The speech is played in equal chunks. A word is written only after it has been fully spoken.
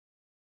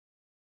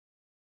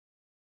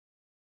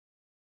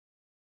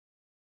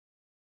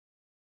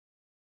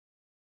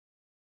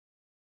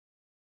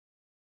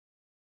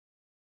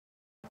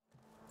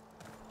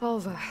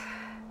Alva,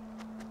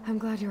 I'm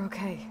glad you're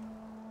okay.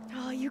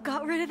 Oh, you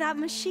got rid of that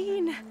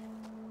machine.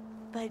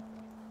 But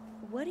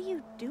what are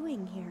you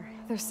doing here?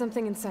 There's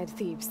something inside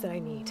Thebes that I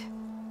need.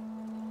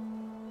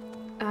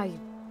 I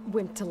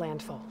went to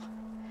Landfall.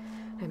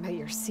 I met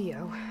your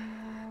CO.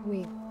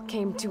 We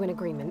came to an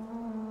agreement,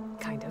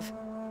 kind of.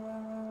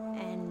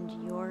 And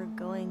you're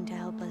going to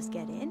help us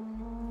get in?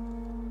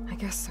 I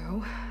guess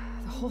so.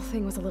 The whole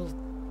thing was a little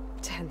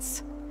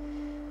tense.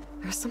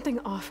 There was something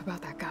off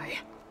about that guy.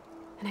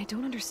 And I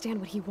don't understand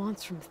what he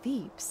wants from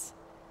Thebes.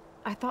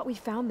 I thought we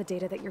found the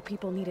data that your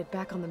people needed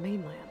back on the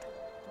mainland.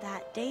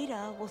 That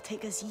data will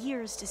take us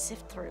years to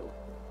sift through.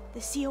 The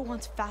CO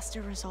wants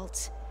faster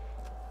results.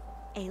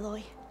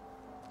 Aloy,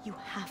 you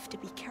have to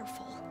be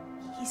careful.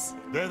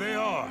 There they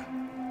are!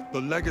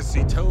 The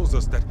legacy tells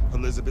us that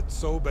Elizabeth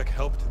Sobek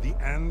helped the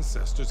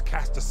ancestors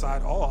cast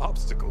aside all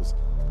obstacles.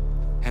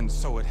 And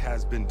so it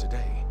has been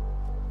today.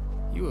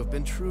 You have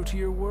been true to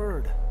your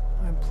word.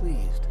 I'm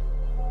pleased.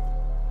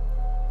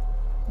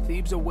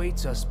 Thebes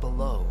awaits us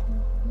below,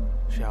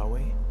 shall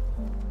we?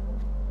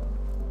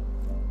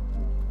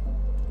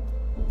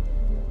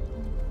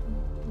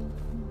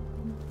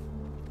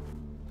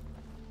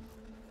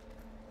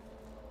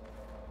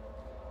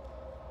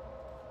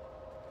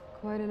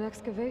 Quite an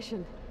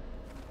excavation.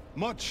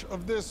 Much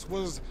of this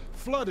was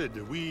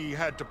flooded. We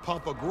had to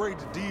pump a great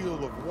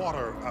deal of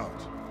water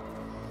out.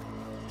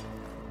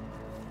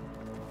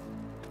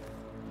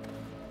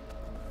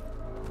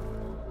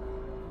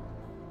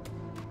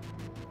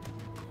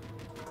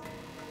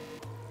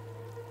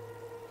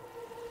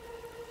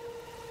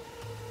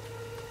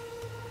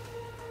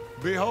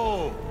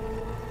 Behold,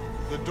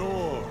 the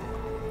door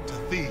to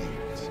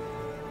Thebes.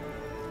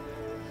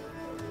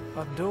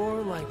 A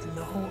door like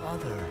no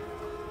other.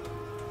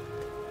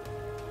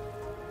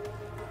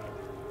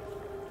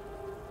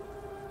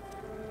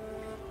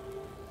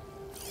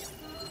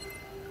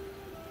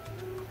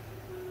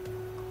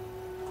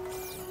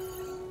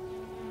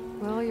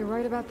 Well, you're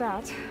right about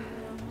that.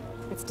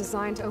 It's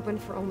designed to open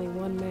for only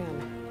one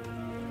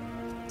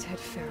man. Ted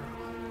Faro.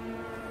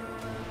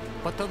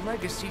 But the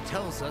legacy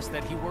tells us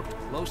that he worked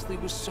closely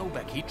with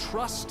Sobek. He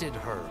trusted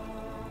her.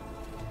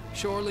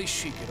 Surely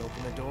she could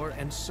open the door,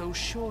 and so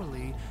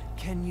surely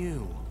can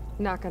you.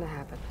 Not gonna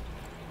happen.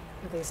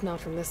 At least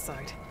not from this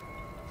side.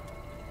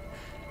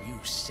 You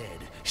said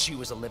she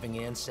was a living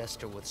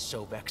ancestor with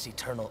Sobek's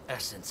eternal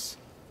essence.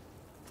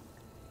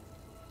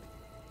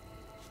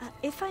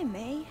 If I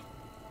may,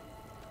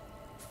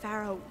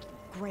 Faro,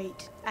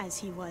 great as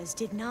he was,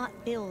 did not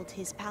build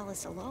his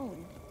palace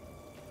alone.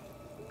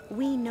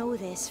 We know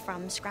this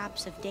from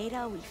scraps of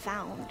data we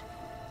found,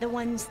 the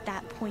ones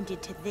that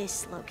pointed to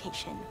this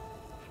location.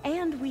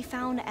 And we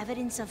found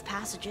evidence of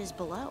passages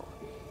below.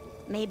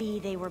 Maybe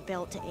they were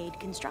built to aid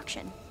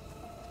construction.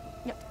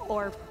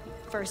 Or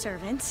for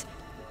servants.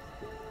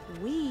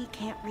 We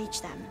can't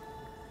reach them.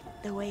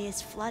 The way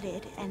is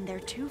flooded and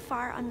they're too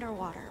far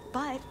underwater,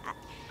 but...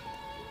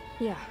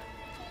 Yeah.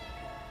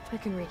 I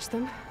can reach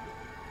them.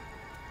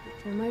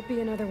 There might be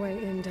another way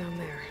in down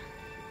there.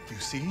 You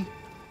see?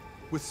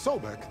 With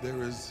Sobek,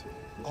 there is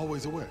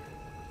always a way.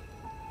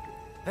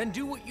 Then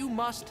do what you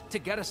must to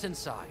get us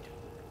inside.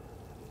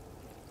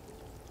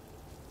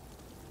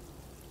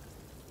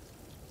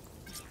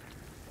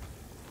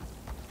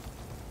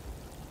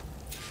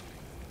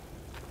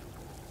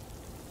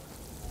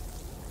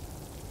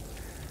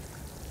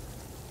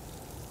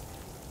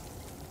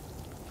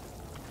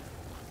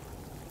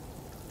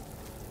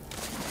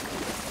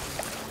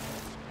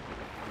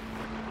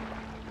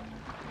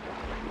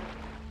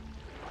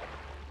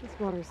 This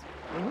water's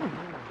warm.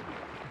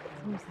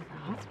 It's almost like a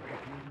hot spring.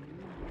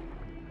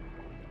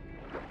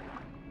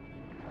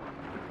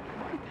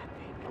 Look at that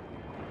thing.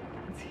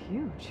 It's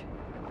huge.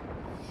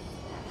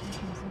 It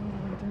goes all the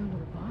way down to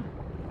the bottom.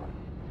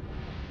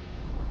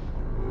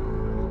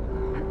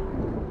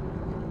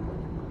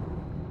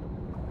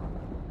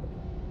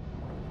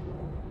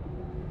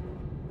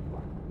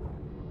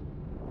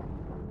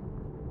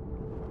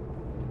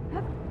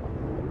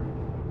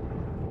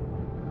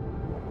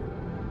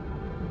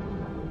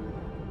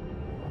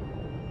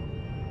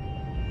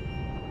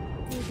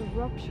 There's a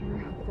rupture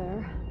up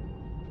there.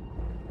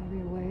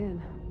 Maybe a way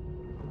in.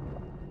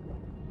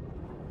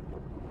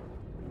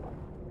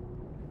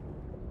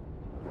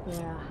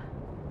 Yeah,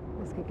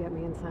 this could get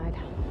me inside.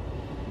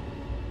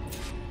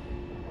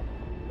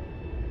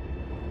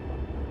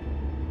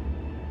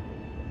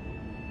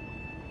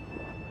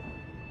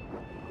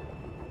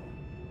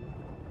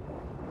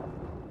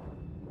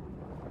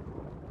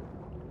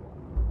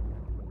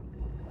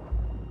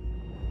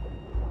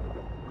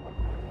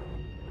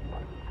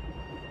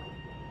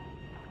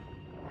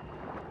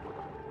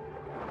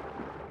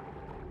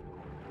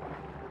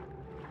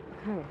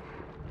 Okay,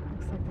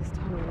 looks like this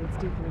tunnel leads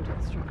deeper into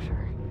the structure.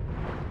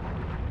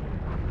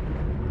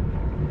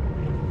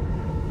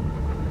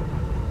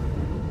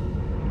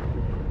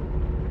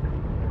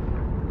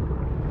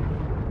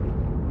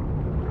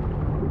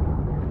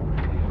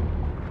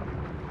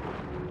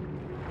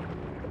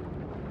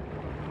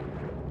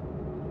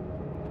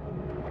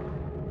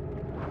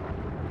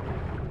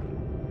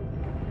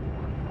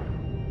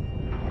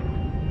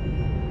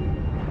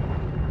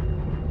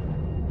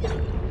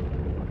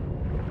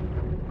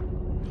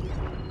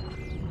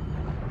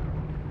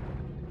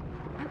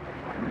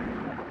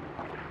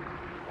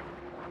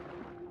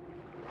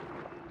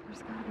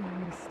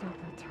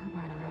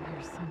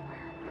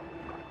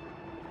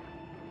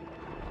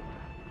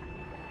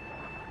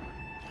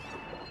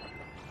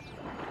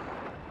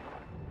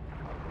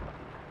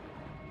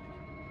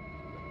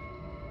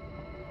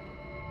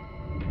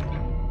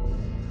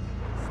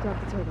 drop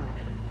the turbine.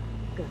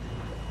 Good.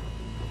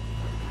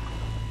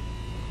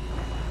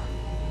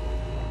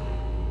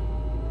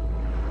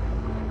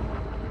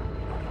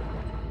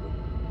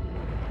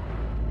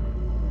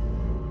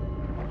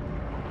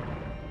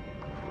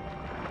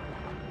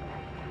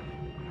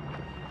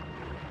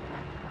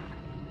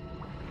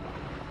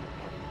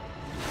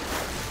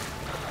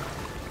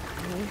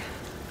 Okay,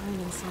 I'm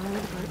inside,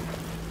 but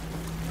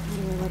how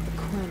do I let the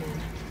Quinn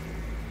in?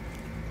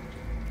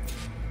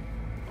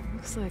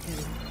 Looks like an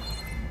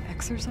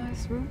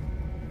exercise room?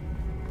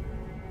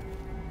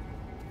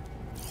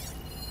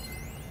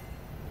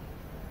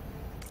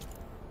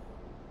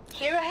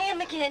 Here I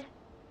am again,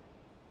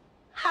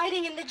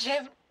 hiding in the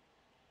gym,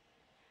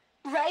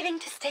 writing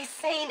to stay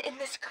sane in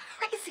this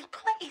crazy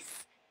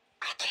place.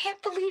 I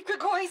can't believe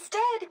Grigori's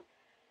dead.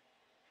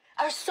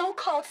 Our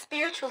so-called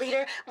spiritual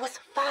leader was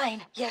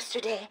fine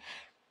yesterday,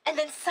 and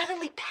then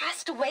suddenly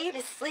passed away in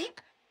his sleep,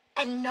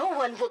 and no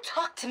one will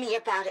talk to me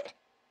about it.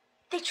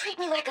 They treat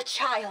me like a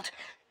child,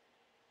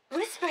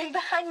 whispering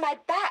behind my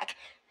back,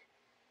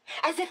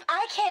 as if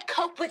I can't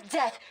cope with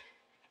death,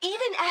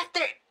 even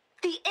after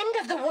the end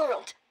of the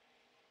world.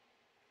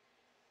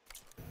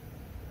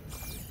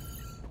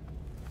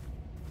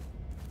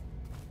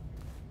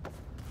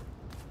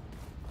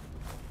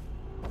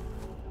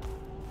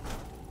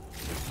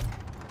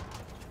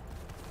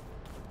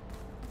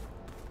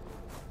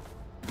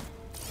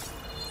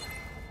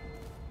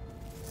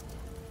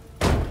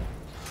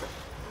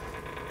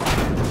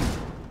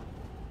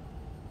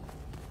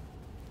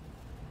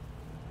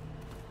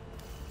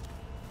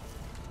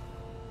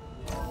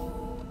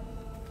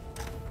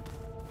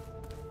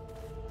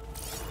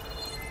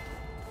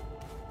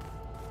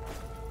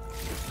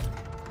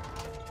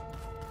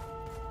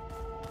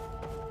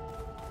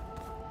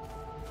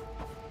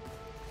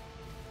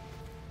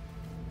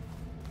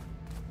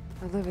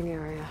 The living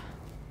area.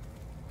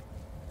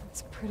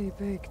 It's pretty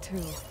big,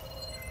 too.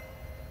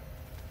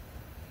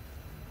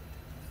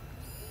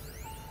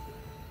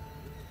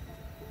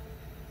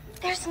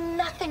 There's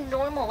nothing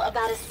normal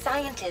about a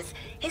scientist,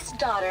 his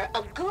daughter,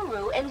 a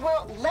guru, and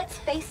well, let's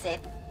face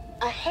it,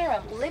 a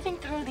harem living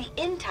through the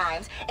end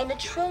times in a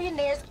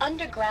trillionaire's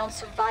underground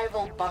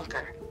survival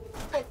bunker.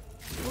 But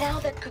now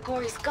that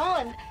Grigori's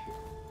gone,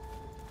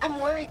 I'm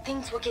worried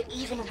things will get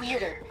even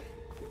weirder.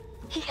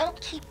 He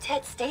helped keep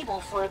Ted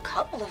stable for a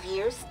couple of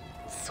years,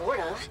 sort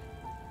of.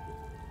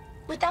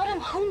 Without him,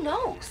 who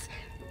knows?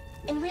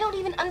 And we don't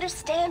even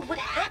understand what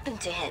happened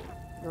to him.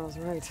 Girl's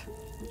right.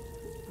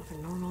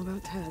 Nothing normal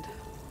about Ted.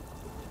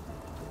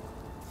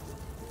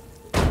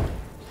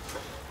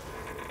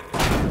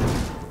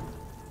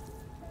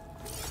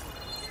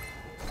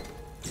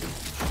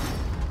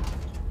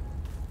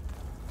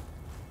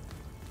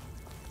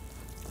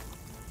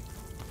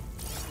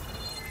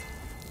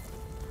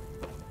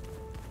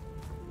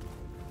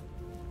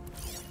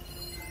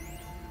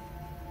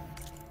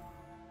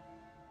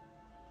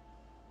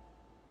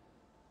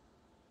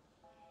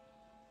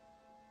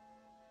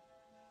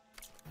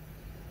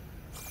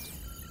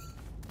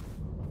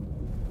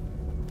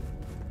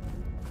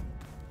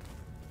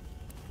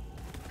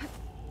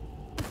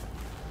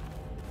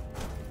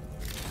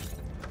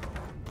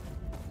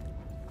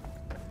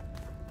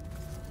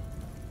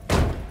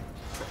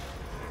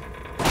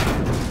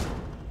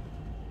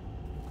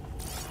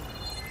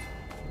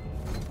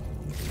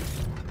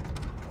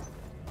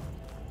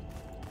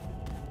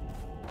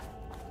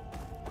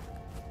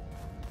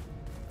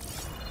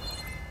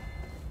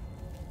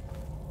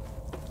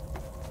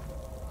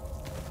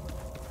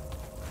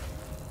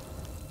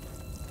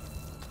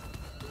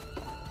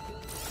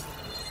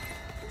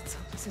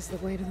 This is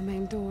the way to the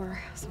main door,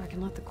 so I can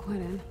let the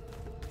Quinn in.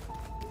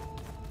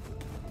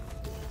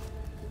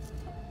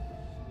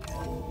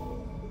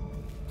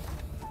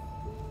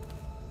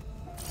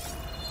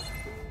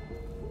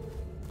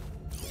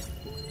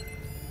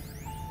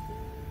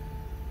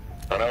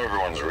 I know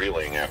everyone's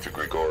reeling after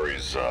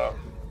Grigori's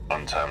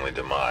untimely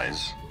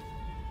demise.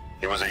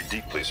 He was a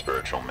deeply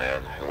spiritual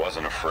man who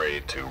wasn't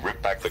afraid to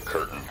rip back the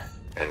curtain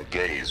and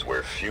gaze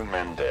where few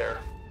men dare.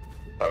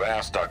 I've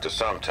asked Dr.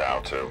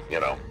 Sumtow to,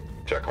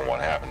 check on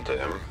what happened to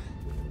him.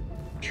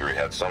 I'm sure he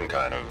had some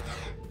kind of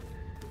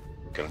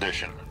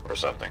condition or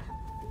something.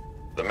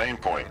 The main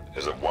point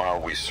is that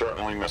while we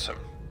certainly miss him,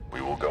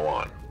 we will go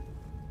on.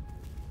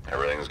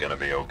 Everything's gonna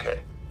be okay.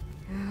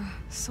 Yeah,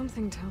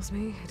 something tells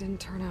me it didn't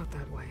turn out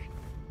that way.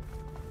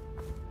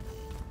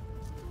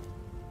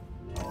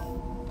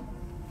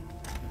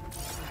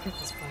 Look at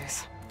this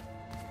place.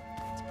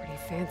 It's pretty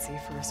fancy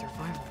for a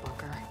survival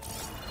bunker.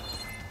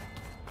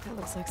 That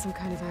looks like some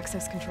kind of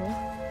access control.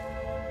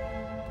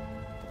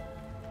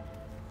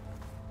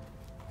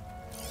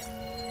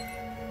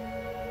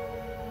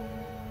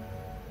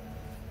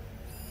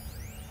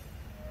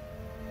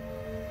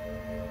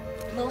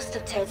 Most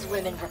of Ted's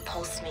women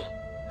repulse me,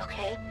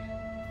 okay?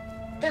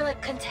 They're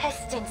like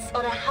contestants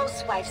on a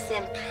housewife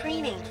sim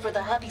preening for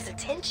the hubby's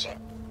attention.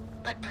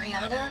 But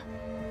Brianna,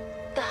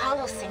 the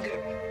hollow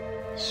singer,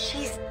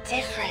 she's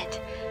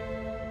different.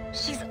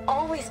 She's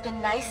always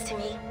been nice to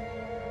me.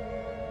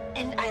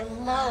 And I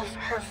love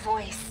her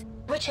voice.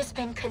 which has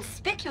been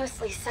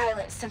conspicuously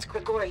silent since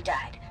Grigori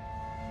died.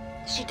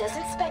 She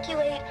doesn't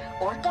speculate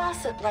or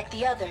gossip like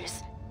the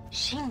others.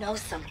 She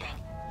knows something.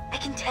 I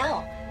can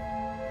tell.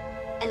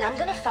 And I'm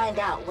gonna find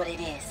out what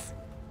it is.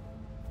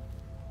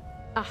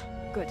 Ah,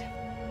 good.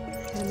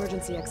 An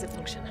emergency exit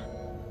function.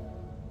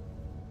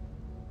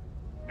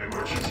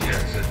 Emergency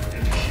exit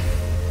initiated.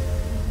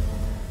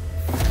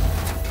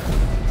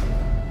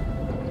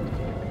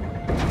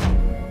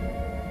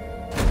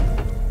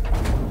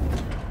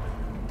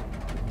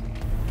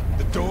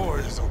 The door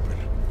is open.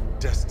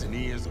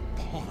 Destiny is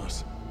upon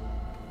us.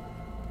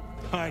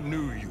 I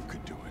knew you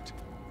could do it.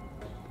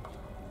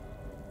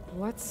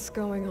 What's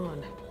going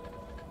on?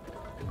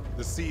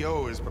 The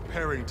CO is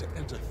preparing to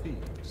enter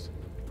Thebes.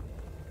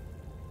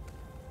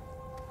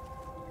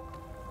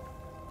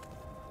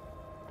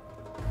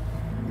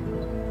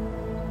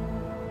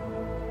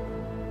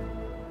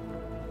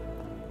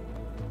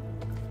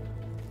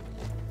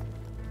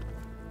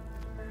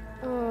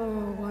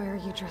 Oh, why are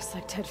you dressed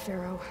like Ted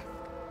Faro?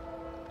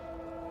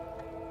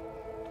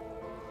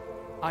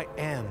 I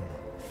am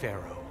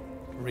Faro,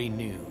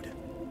 renewed.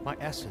 My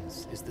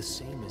essence is the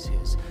same as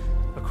his.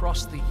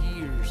 Across the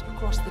years,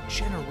 across the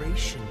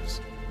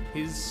generations,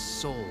 his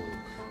soul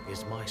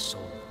is my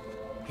soul.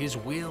 His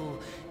will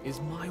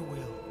is my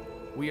will.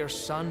 We are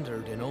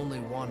sundered in only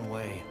one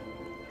way.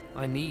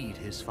 I need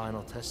his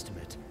final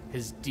testament,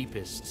 his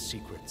deepest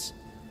secrets.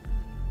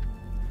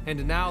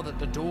 And now that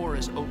the door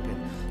is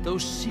open,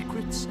 those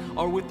secrets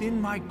are within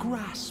my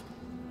grasp.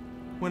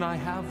 When I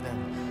have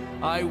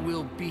them, I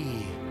will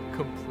be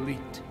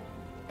complete,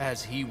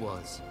 as he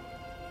was.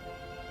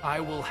 I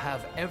will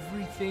have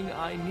everything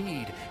I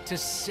need to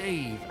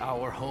save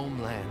our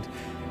homeland,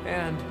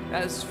 and,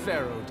 as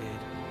Faro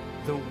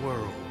did, the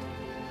world.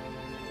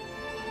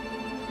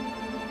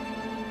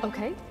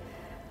 Okay.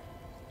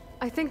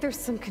 I think there's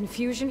some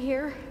confusion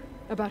here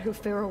about who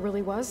Faro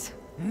really was.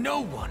 No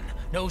one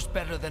knows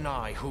better than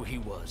I who he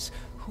was,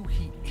 who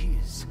he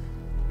is.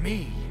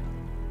 Me.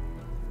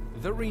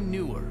 The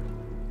Renewer,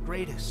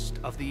 greatest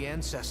of the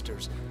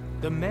ancestors,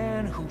 the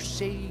man who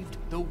saved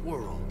the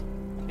world.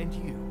 And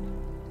you.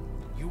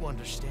 You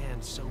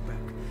understand,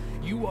 Sobek.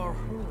 You are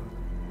her,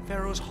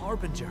 Pharaoh's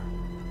harbinger,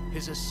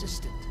 his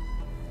assistant.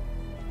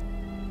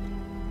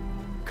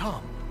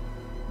 Come,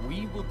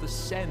 we will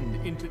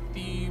descend into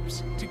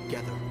Thebes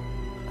together,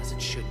 as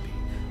it should be.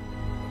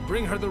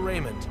 Bring her the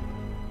raiment.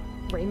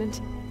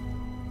 Raymond?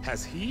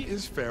 As he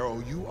is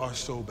Pharaoh, you are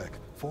Sobek.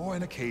 For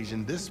an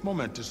occasion this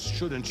momentous,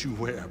 shouldn't you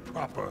wear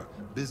proper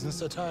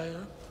business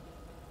attire?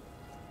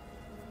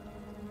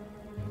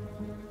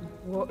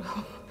 Whoa.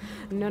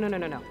 No, no, no,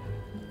 no, no.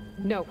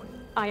 No,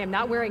 I am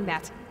not wearing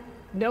that.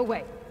 No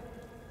way.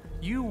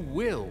 You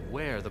will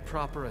wear the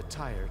proper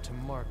attire to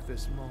mark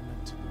this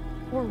moment.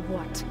 Or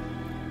what?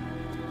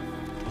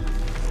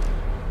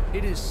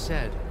 It is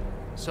said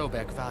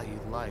Sobek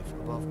valued life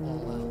above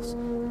all else.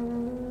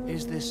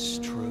 Is this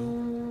true?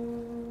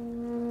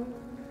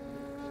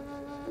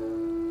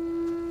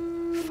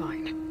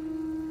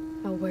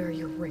 Fine. I'll wear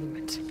your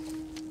raiment.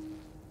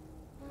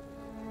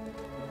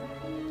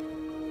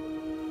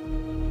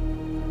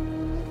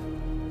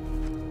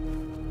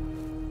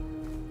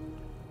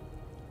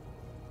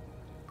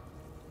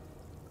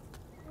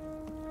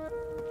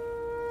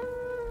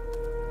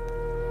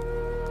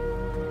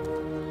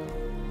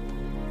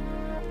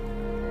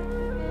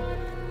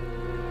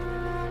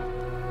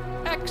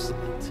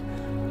 Excellent.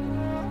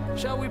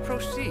 Shall we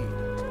proceed?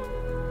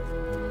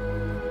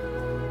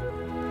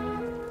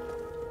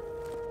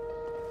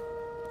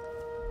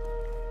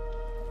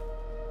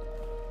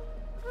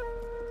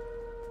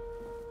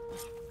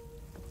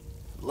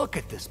 Look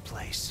at this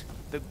place.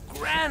 The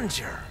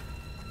grandeur.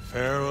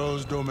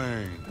 Pharaoh's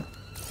domain.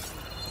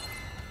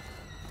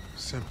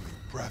 Simply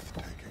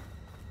breathtaking.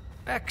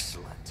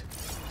 Excellent.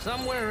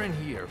 Somewhere in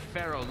here,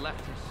 Pharaoh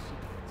left his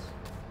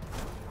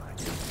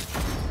secrets.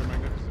 Your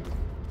Magnificence,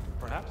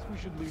 perhaps we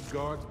should leave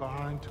guards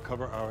behind to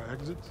cover our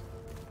exits?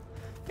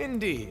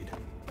 Indeed.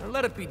 Now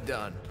let it be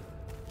done.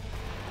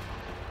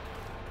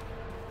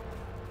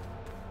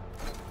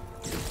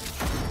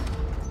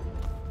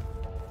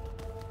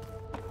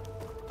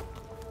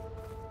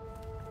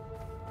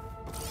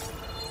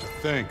 To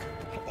think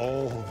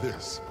all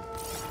this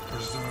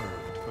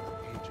preserved for the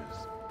ages.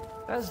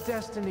 As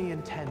destiny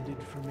intended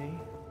for me.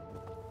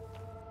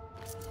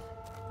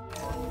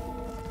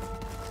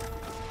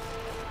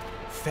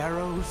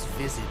 Pharaoh's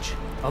visage,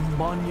 a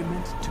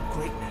monument to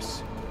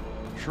greatness.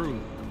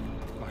 Truly,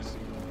 my seal.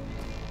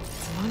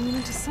 It's a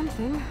monument to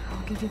something,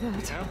 I'll give you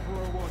that. The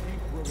Emperor will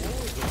heap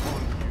rewards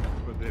upon you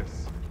for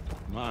this,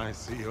 my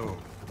CO.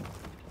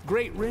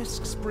 Great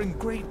risks bring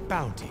great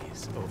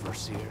bounties,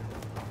 Overseer.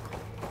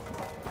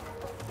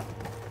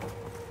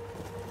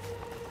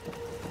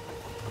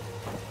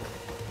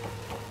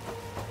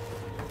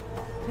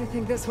 I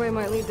think this way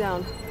might lead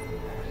down.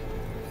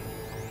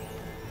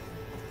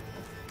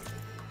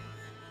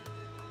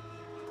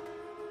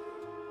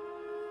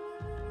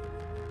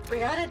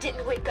 Brianna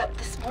didn't wake up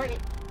this morning.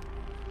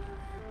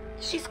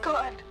 She's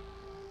gone.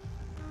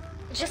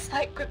 Just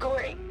like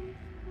Grigori.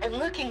 and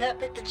looking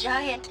up at the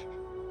giant,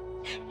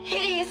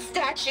 hideous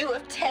statue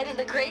of Ted in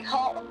the Great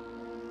Hall.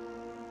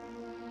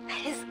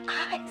 His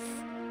eyes.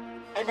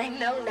 And I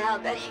know now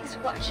that he's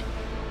watching.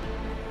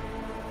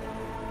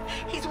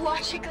 He's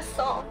watching us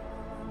all.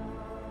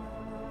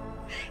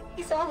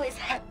 He's always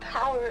had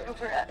power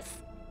over us.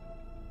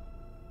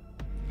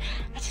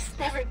 I just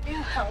never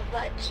knew how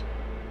much.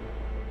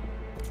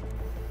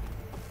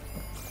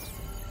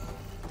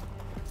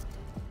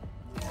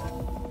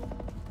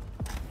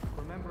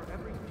 Remember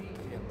every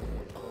detail.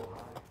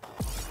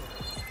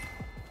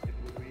 It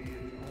will be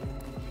its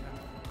own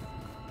chapter.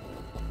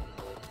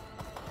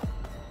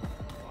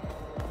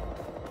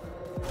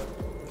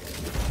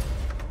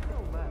 No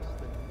less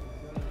than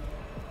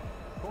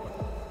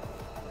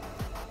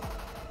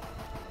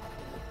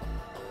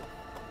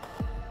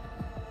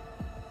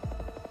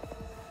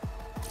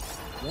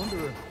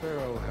Wonder if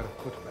Faro had a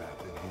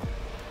footbath in here.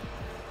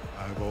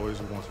 I've always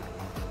wanted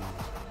one of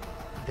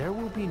those. There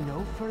will be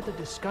no further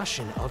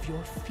discussion of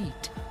your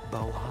feet,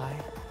 Bohai.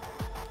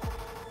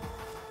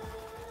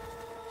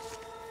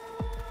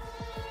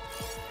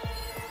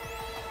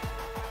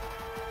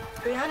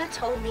 Brianna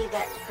told me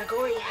that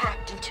Grigori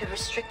hacked into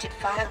restricted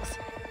files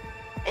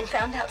and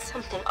found out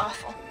something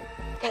awful.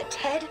 That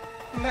Ted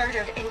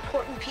murdered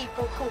important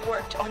people who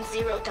worked on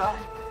Zero Dawn.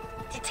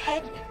 Did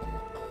Ted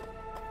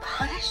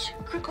punish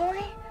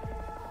Grigori?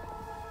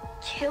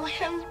 Kill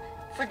him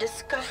for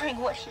discovering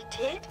what he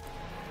did?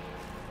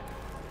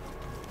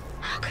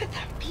 How could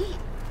that be?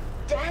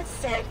 Dad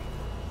said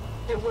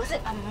there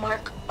wasn't a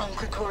mark on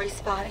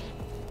Grigori's body.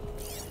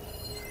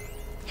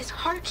 His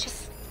heart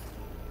just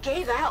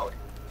gave out.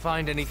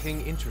 Find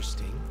anything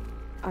interesting?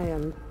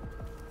 I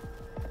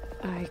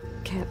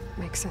can't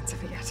make sense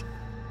of it yet.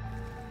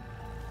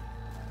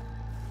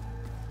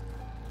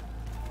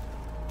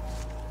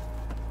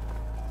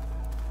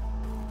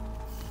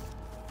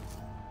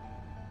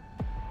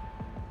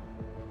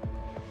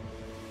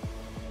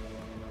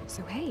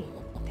 So hey,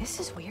 this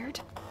is weird.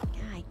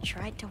 I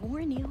tried to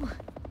warn you.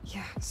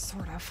 Yeah,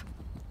 sort of.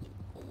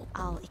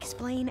 I'll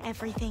explain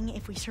everything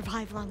if we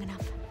survive long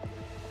enough.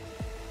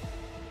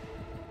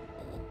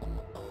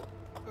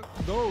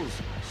 Those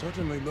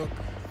certainly look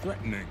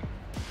threatening.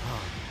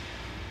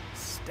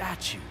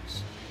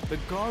 Statues. The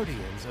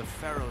guardians of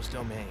Faro's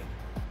domain.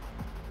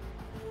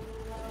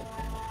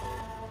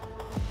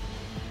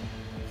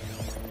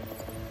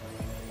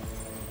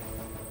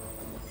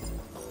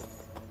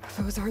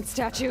 Those aren't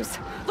statues.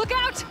 Look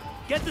out!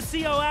 Get the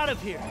CO out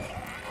of here!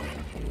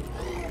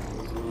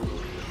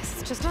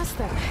 It's just us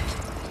then.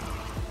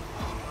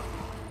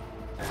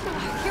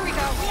 Here we go.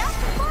 We have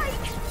to fight!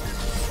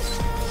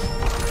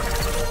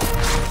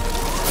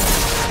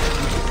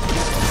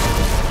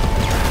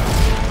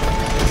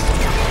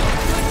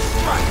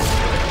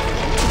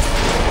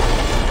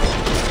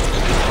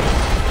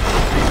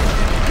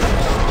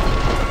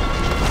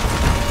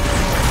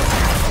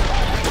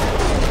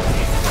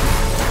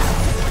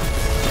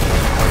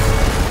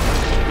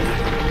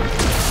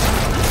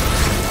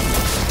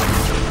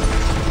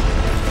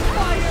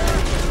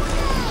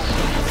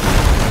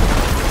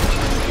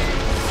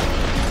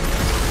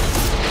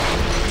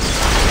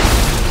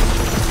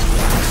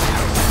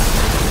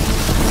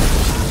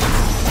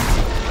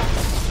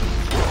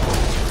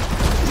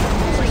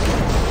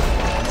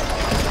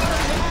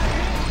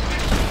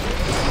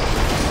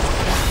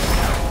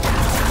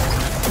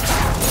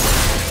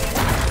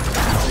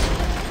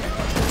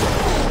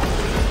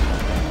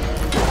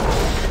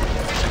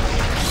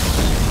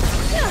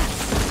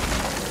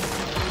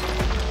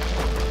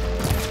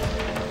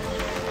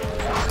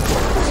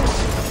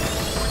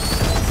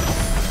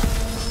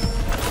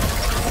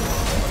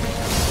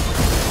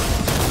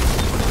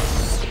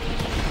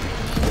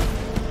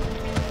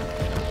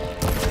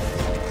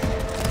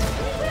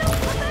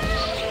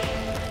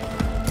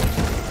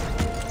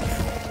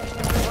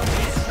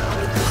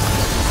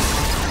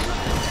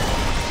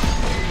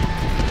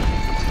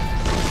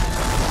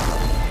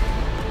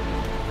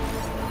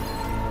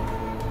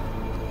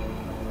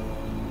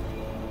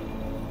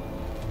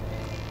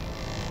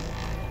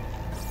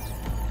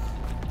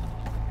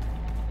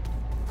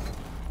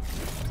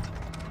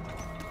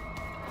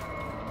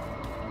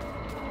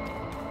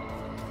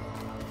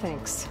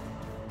 Thanks.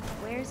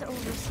 Where's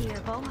Overseer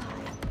Bohai?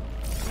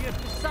 We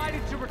have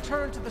decided to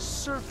return to the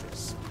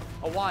surface.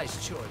 A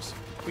wise choice.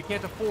 We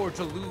can't afford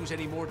to lose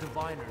any more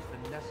diviners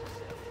than necessary.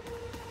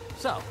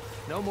 So,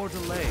 no more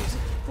delays.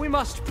 We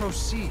must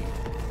proceed.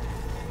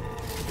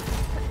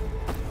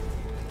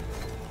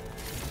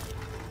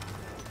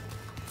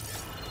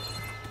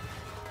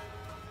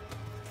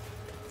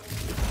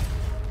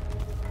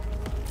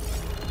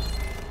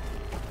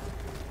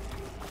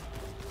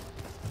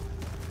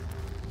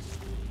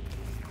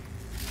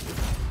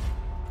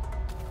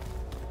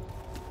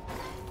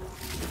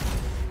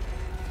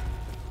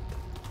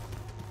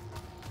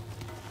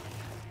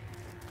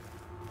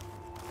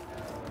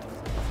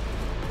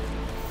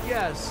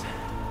 Yes,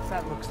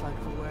 that looks like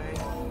the way.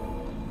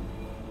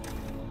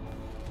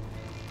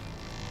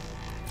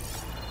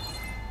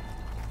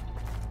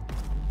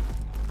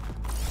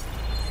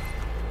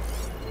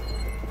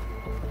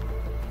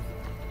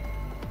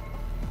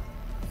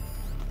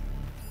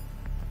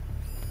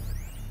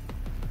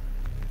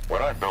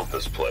 When I built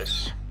this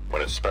place,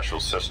 when its special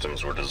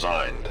systems were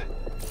designed,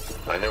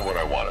 I knew what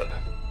I wanted.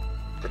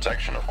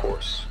 Protection, of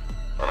course.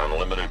 An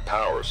unlimited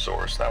power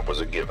source, that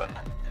was a given.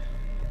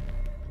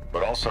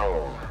 But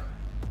also...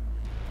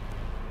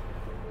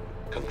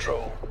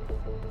 control.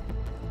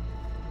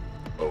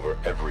 Over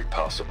every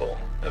possible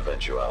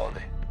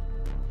eventuality.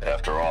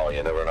 After all,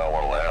 you never know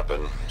what'll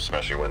happen,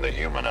 especially when the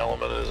human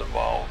element is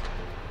involved.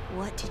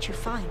 What did you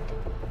find?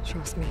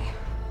 Trust me.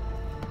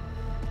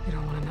 You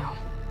don't want to know.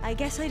 I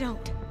guess I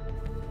don't.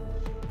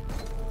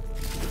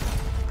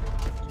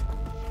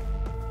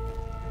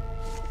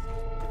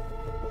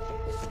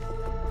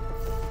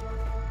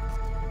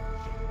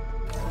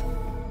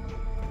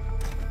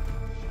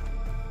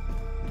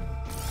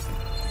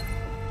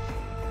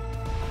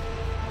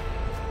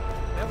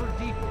 Ever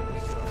deeper we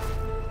go.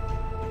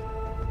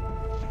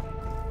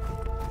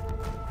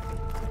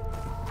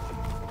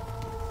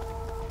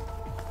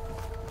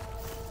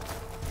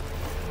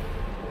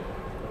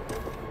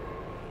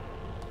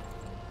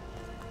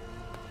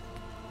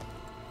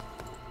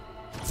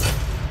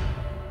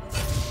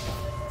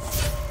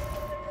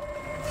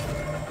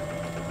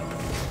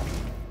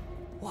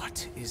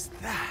 What is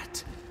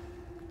that?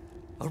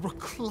 A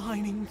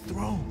reclining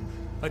throne,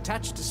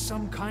 attached to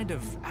some kind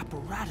of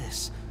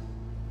apparatus.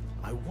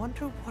 I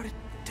wonder what it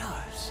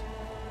does.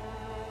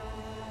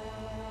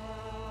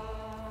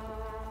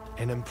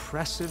 An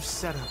impressive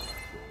setup.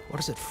 What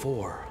is it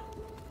for?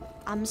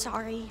 I'm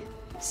sorry,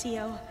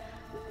 CO.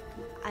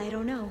 I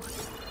don't know.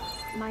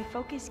 My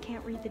focus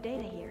can't read the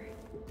data here.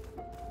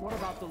 What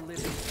about the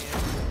living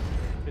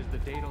Anne? Is the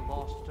data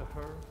lost to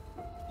her?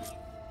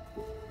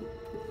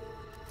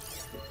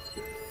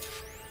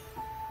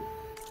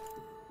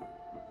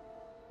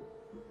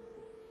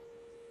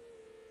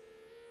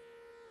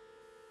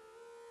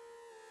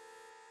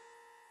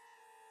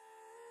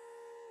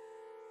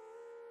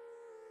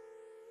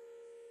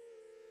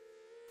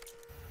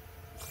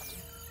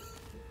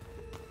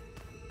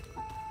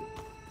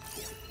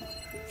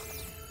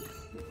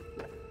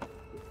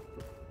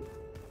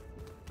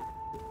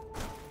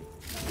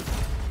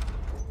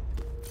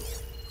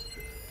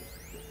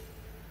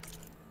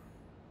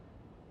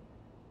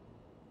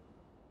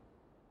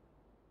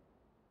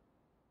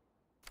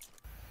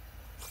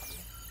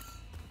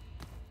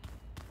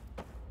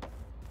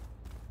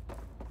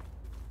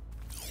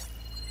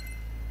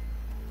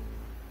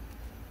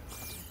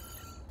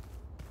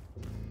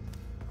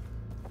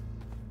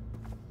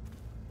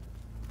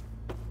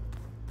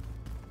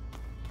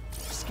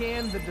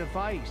 Scan the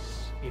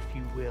device, if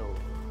you will.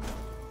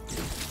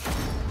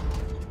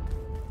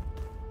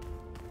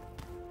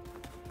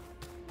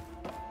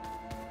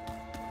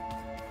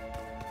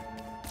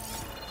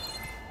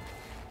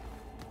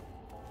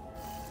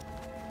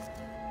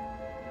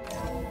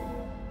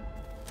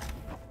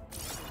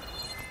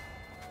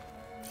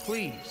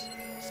 Please,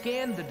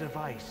 scan the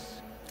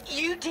device.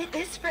 You did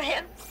this for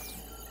him?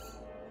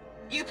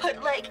 You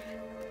put, like,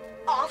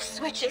 off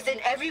switches in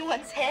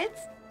everyone's heads?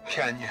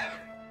 Kenya,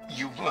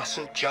 you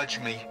mustn't judge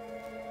me.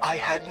 I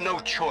had no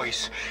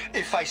choice.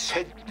 If I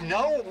said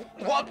no,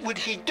 what would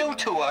he do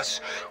to us?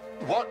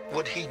 What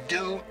would he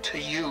do to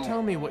you?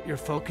 Tell me what your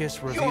focus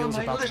You're reveals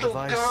my about the little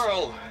device.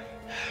 girl.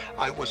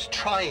 I was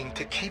trying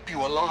to keep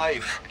you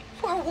alive.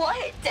 For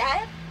what,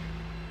 Dad?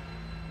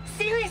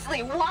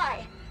 Seriously,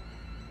 why?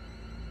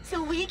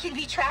 So we can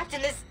be trapped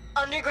in this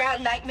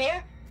underground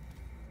nightmare?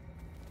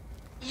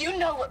 You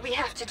know what we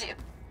have to do.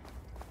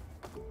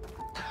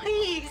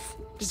 Please.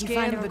 Did you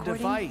find Scan a the recording,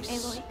 device,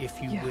 Aloy?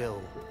 if you Yeah.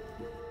 will.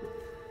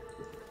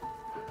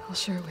 I'll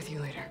share it with you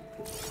later.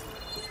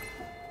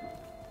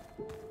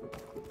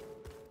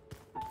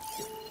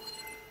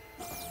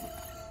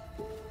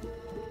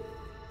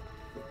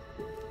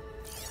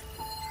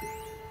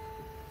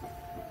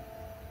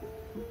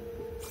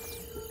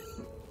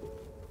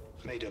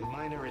 Made a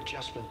minor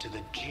adjustment to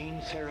the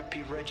gene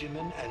therapy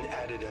regimen and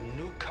added a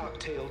new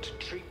cocktail to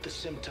treat the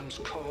symptoms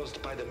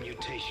caused by the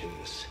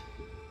mutations.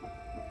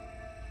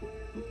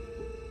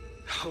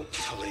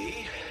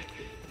 Hopefully,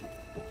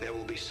 there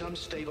will be some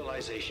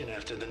stabilization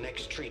after the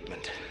next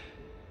treatment.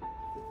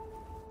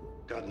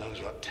 God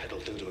knows what Ted'll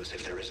do to us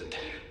if there isn't.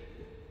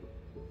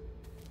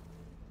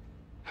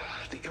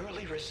 The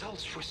early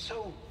results were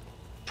so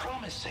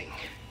promising.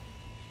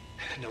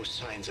 No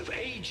signs of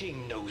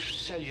aging, no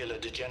cellular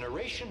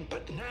degeneration,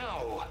 but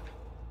now...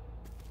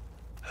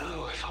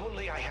 Oh, if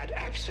only I had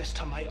access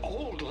to my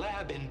old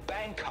lab in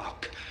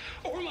Bangkok,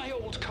 or my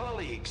old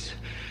colleagues,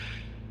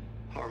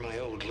 or my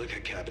old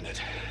liquor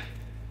cabinet.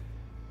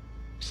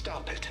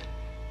 Stop it.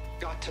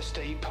 Got to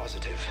stay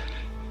positive.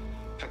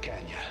 For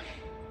Kenya.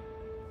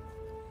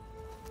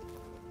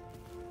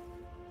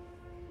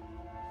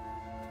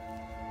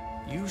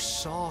 You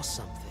saw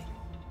something.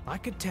 I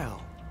could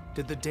tell.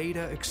 Did the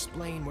data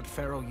explain what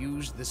Faro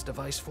used this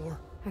device for?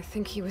 I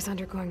think he was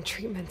undergoing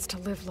treatments to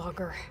live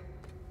longer.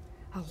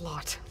 A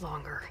lot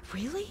longer.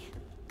 Really?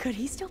 Could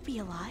he still be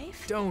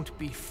alive? Don't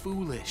be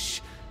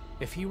foolish.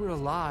 If he were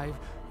alive,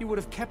 he would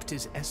have kept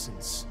his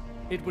essence.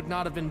 It would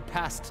not have been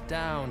passed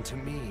down to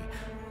me.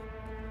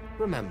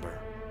 Remember,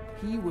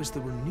 he was the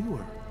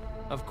renewer.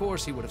 Of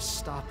course, he would have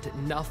stopped at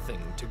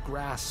nothing to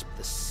grasp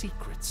the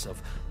secrets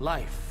of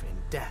life and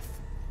death.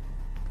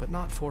 But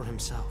not for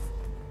himself.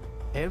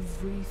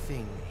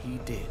 Everything he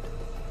did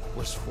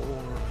was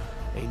for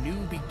a new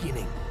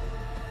beginning.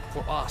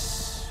 For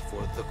us,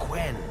 for the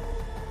Quen.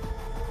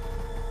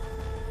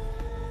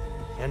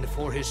 And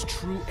for his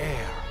true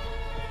heir,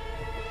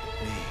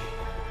 me.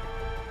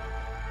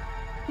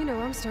 You know,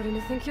 I'm starting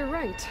to think you're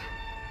right.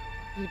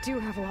 You do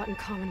have a lot in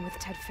common with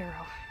Ted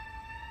Faro.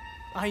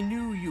 I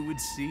knew you would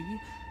see,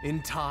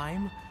 in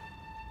time.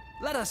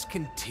 Let us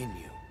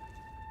continue.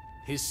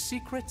 His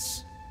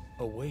secrets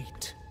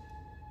await.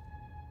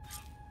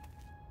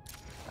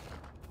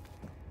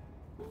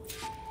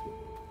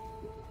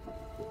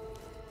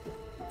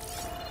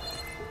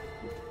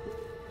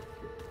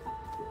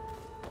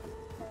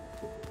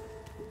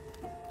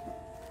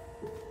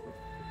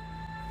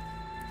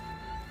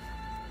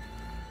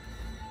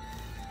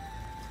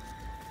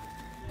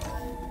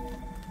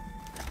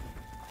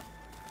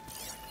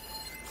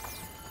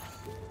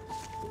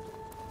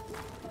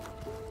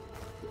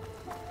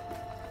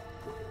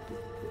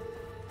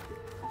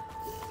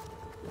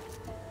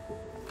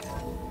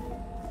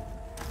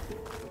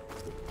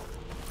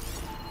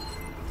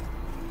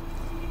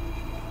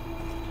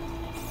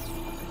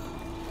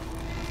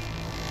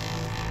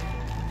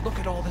 Look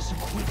at all this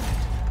equipment.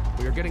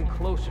 We are getting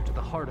closer to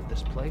the heart of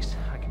this place.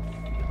 I can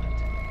feel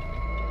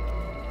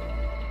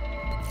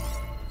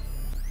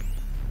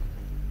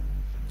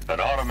it. An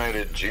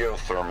automated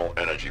geothermal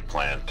energy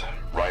plant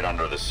right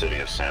under the city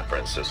of San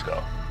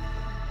Francisco.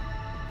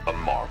 A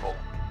marvel.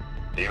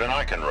 Even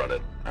I can run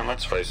it, and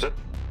let's face it,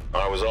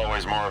 I was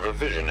always more of a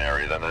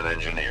visionary than an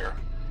engineer.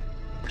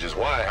 Which is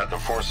why I had the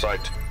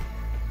foresight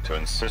to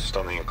insist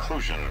on the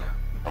inclusion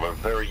of a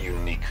very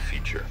unique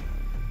feature.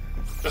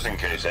 Just in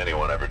case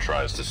anyone ever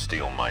tries to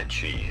steal my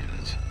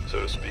cheese, so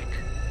to speak.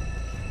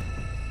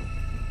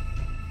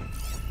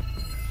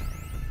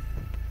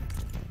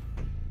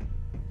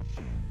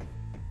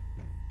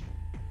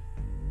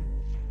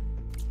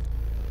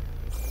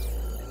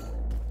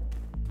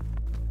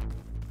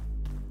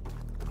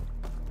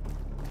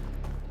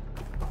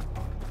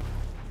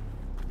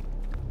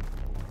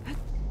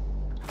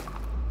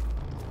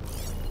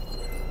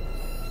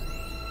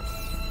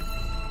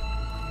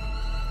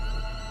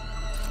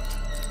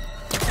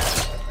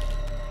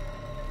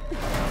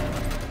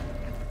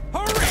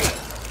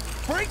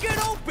 Break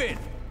it open!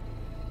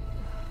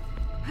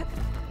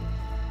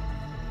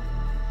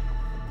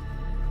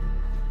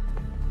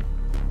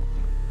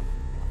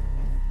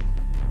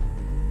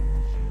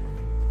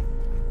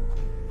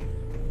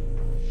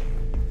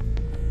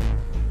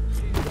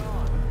 She's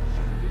gone.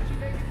 Did she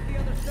make it to the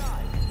other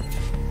side?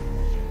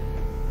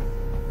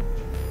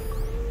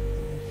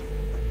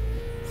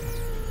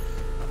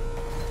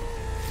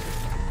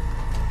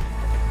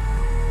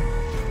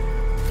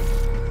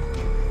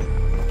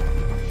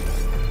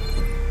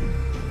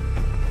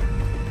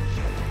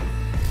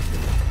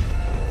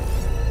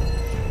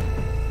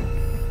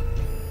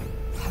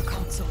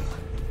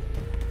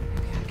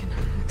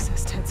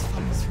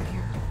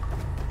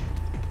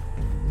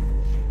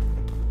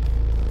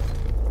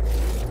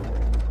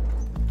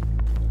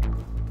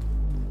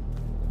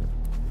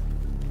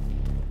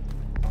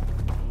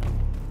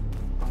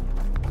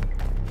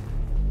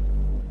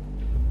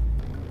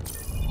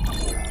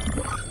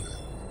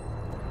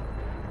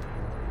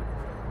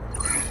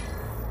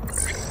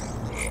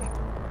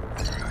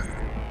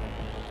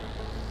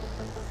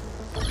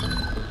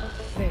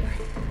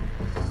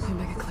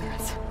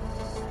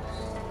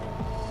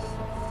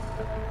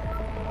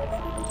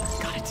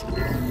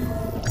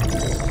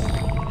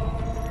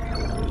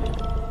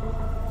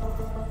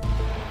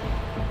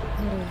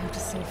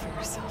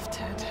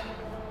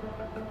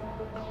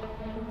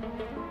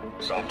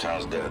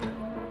 Sometown's dead,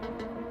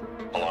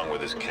 along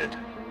with his kid.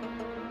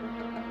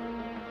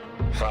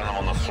 Found him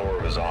on the floor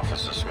of his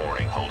office this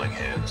morning, holding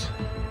hands.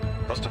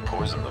 Must have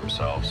poisoned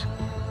themselves.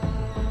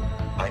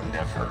 I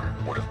never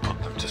would have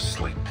put them to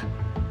sleep.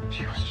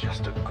 She was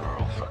just a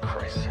girl, for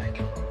Christ's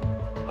sake.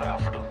 I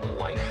offered them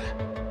life,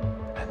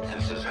 and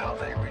this is how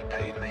they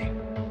repaid me,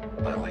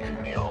 by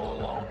leaving me all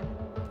alone.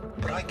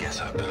 But I guess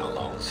I've been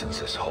alone since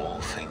this whole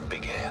thing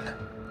began.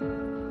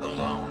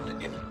 Alone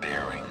in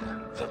bearing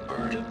the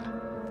burden.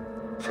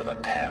 For the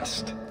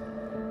past.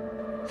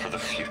 For the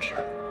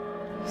future.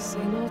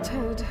 Same old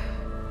Ted.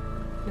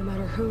 No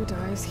matter who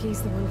dies,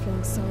 he's the one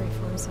feeling sorry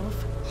for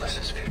himself.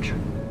 Liz's future.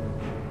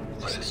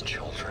 Liz's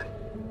children.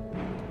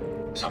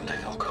 Someday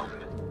they'll come,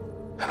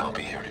 and I'll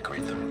be here to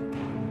greet them.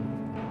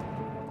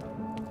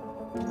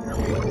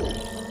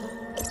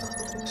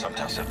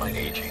 Sometimes my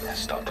aging has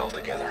stopped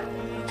altogether.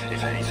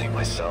 If anything,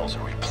 my cells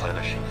are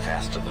replenishing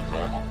faster than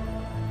normal.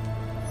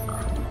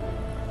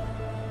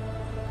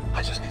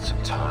 I just need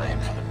some time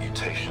for the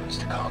mutations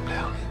to calm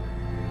down.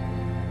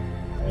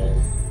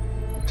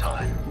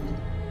 Time.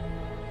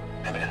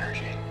 And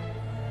energy.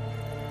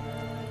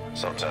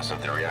 Sometimes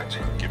they're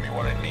reacting and give me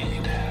what I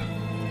need.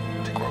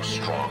 To grow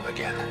strong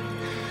again.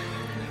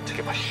 To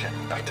get my shit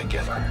back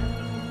together.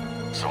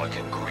 So I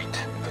can greet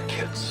the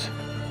kids.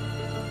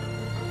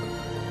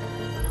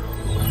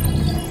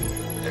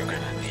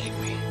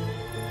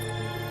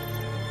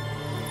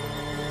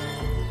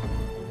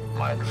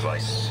 my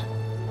advice,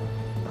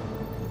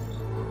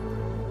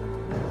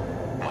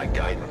 my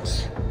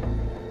guidance,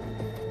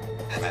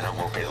 and then I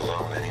won't be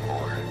alone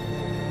anymore.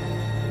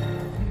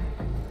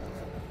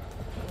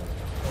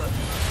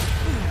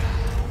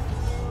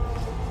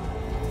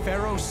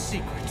 Faro's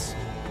secrets.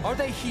 Are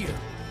they here?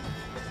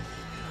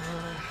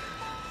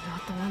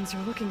 Not the ones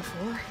you're looking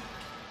for.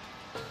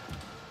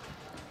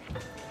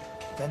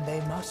 Then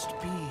they must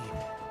be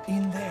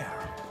in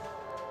there.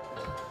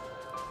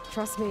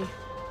 Trust me.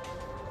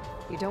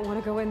 You don't want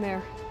to go in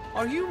there.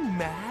 Are you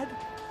mad?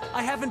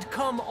 I haven't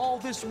come all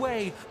this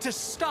way to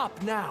stop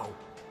now.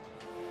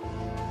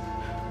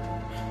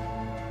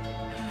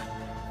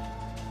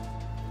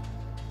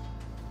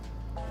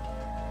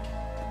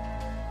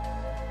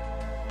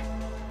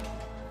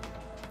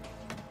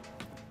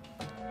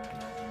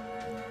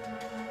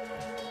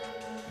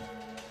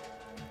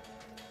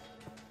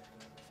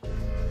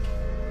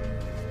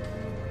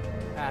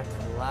 At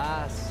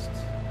last,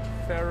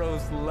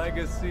 Faro's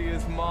legacy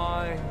is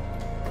mine.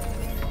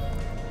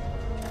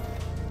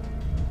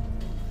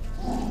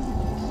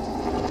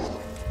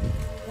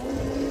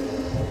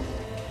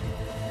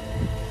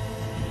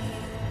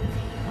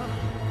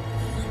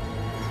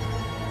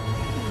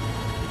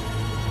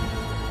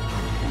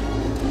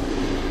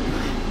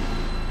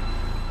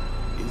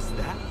 Is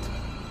that?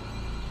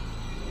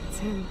 It's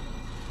him.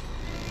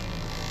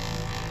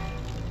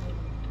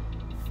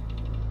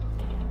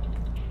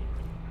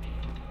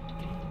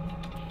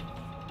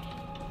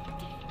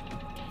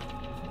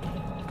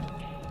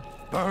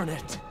 Burn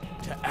it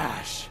to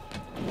ash.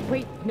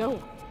 Wait,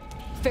 no.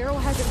 Faro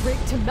has it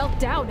rigged to melt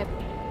down and...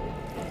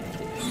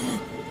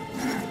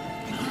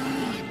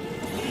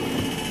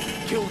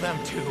 Kill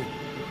them too.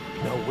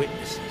 No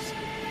witnesses.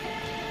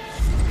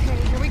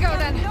 Okay, here we go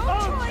then.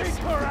 Oh, take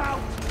her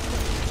out!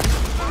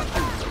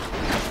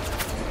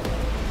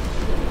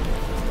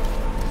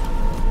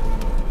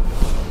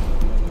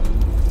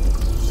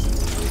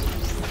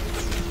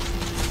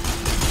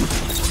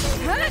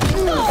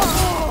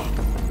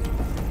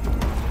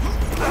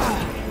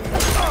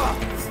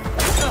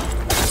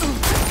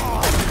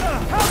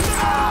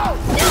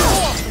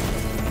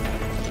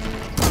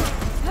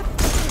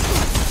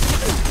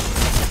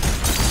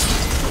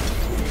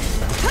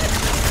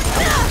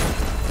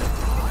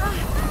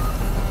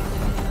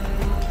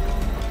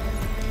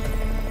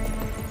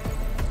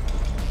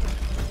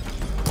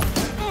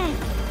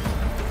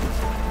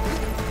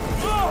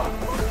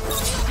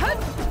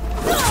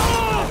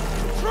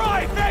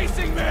 Try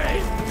facing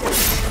me!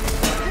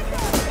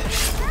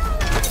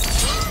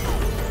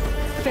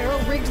 Faro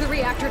rigged the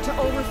reactor to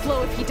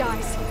overflow if he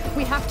dies.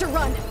 We have to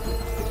run.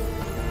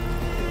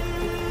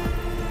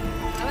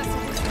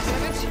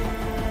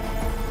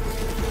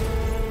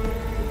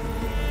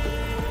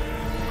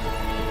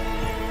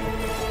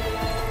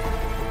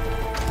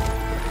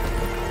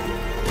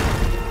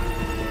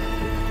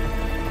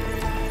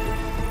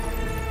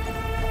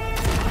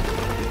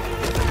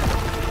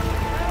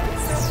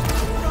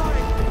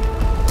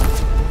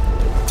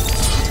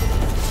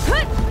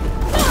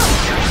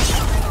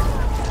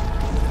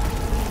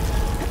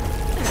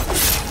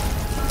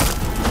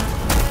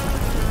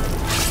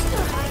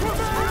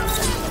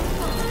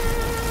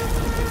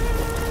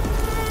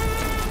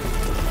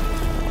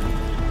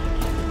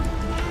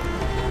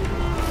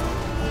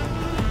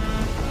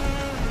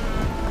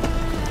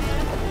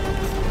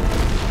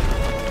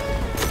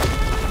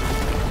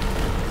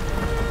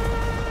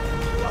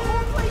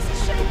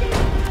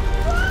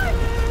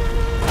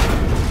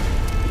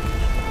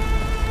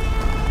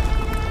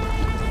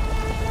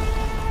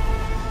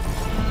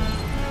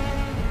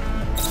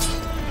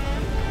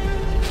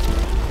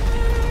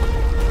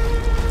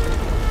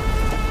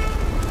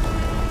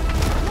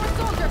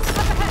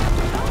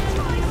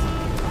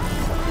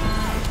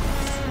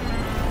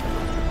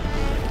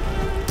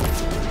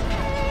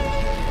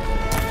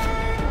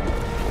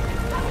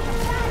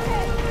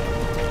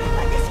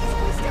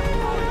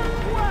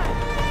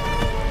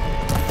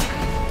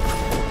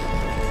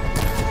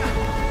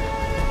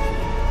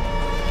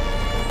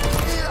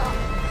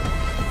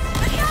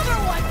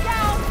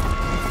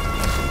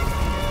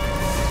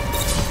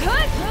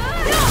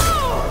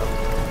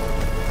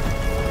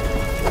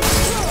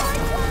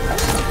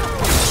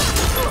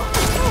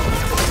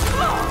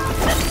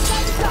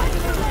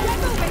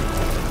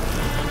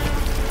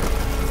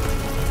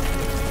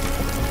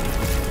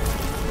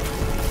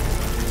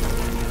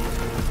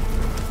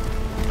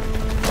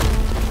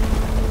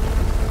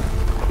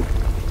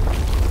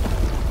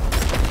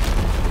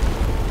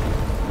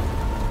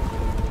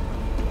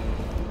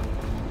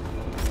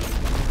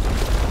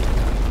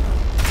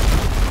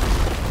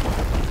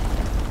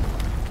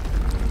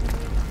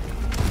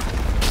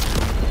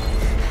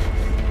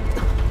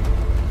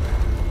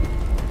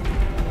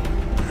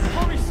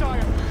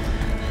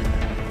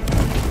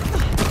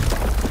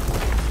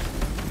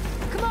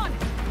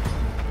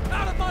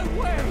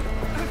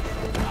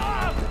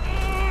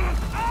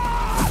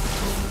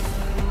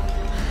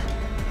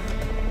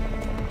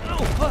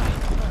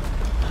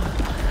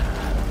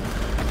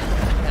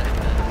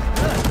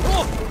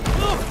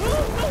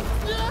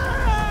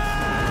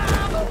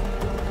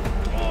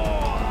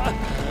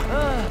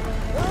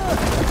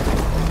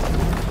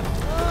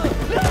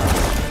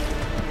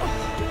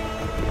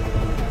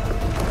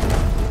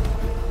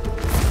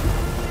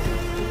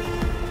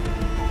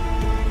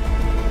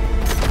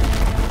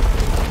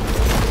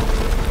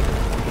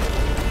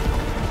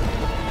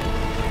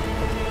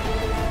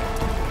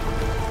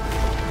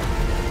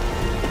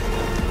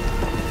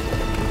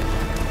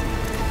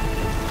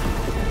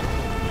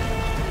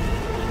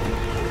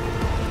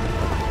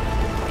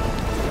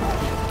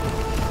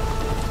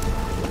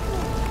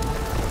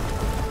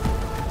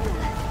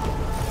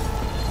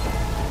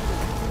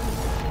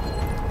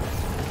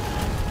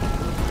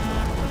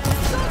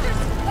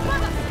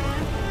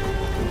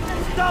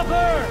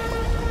 Cover!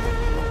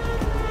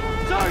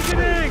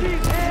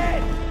 Targeting!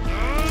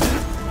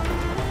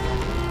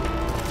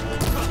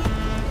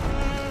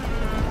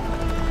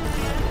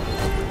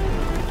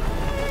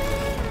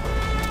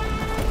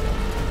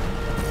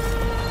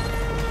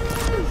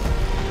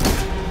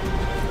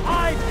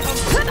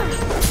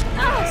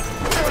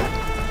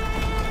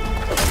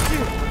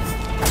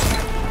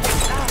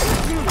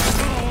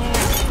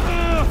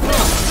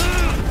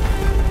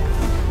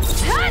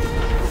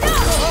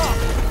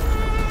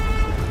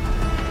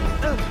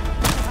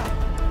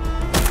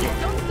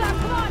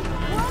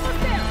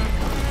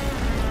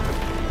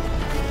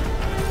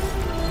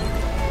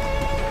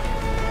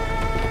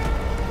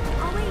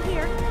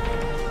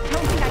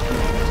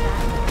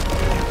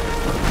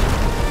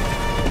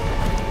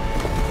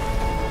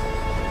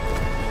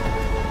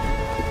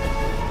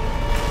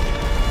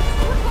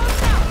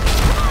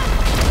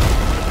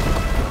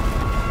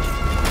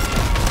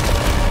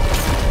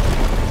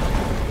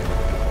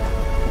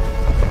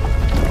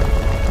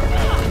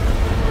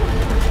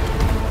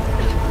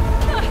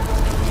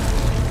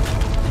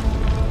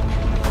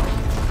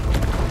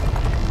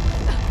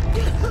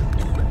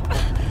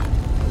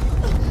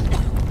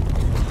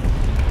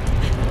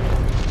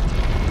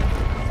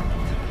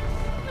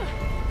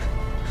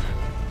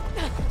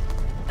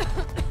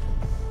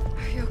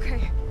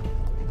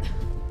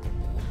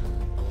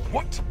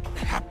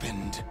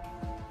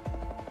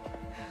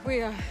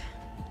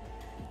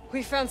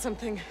 We found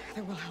something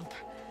that will help.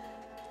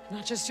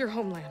 Not just your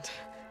homeland,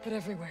 but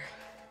everywhere.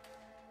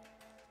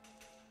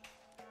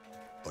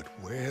 But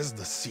where's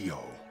the CO?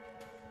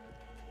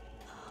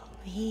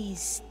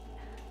 He's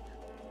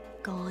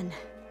gone.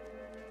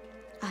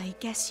 I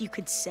guess you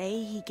could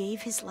say he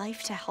gave his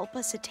life to help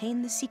us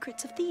attain the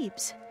secrets of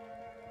Thebes.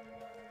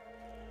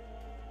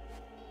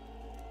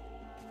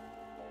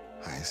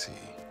 I see.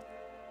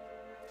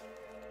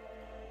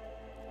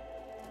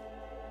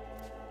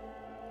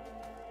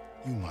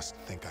 You must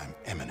think I'm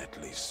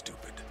eminently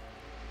stupid.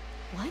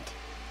 What?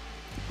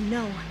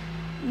 No.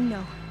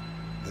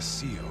 The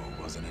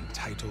CO was an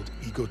entitled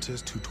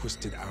egotist who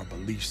twisted our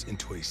beliefs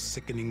into a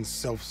sickening,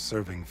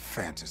 self-serving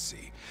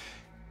fantasy.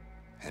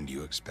 And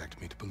you expect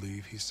me to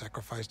believe he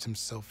sacrificed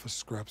himself for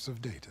scraps of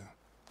data?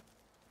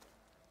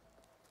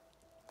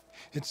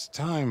 It's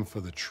time for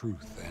the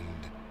truth,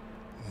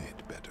 and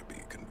it better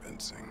be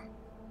convincing.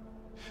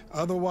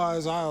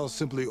 Otherwise, I'll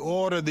simply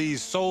order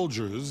these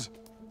soldiers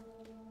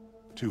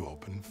to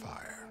open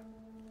fire.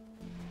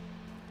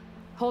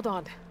 Hold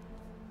on.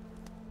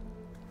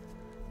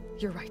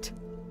 You're right.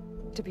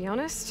 To be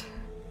honest,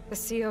 the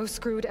CO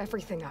screwed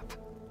everything up.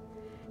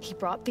 He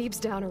brought Thebes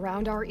down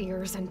around our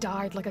ears and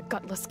died like a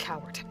gutless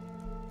coward.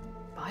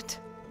 But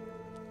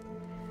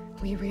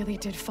we really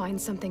did find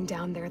something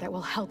down there that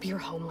will help your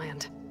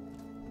homeland.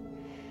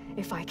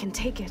 If I can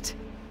take it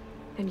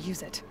and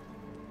use it.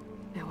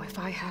 Now, if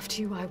I have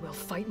to, I will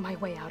fight my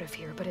way out of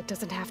here, but it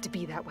doesn't have to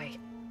be that way.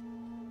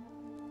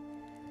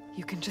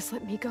 You can just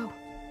let me go.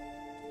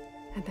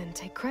 And then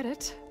take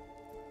credit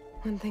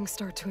when things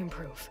start to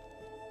improve.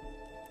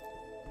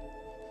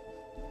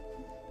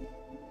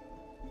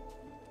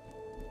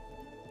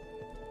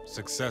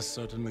 Success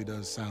certainly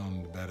does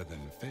sound better than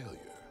failure.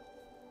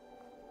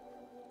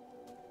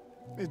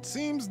 It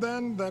seems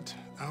then that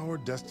our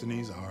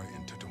destinies are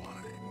intertwined.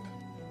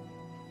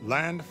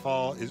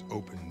 Landfall is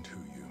open to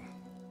you.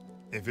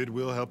 If it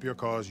will help your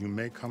cause, you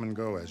may come and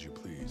go as you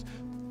please.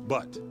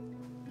 But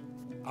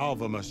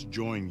Alva must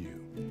join you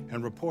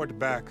and report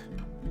back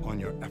on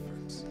your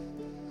efforts.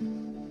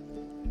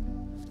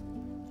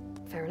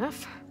 Fair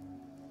enough.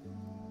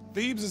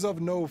 Thebes is of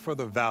no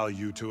further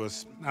value to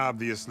us.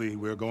 Obviously,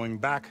 we're going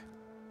back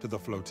to the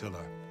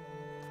flotilla.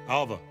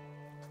 Alva,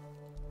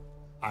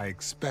 I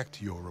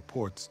expect your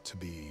reports to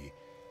be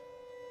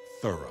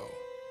thorough.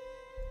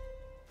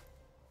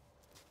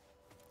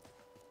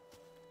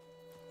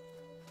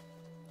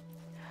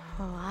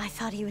 Oh, I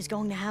thought he was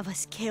going to have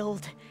us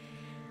killed.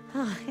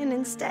 And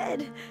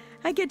instead,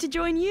 I get to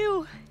join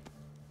you.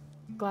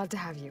 Glad to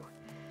have you.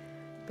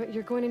 But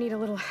you're going to need a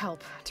little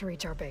help to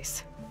reach our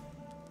base.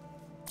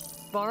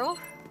 Varl,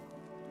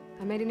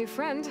 I made a new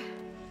friend.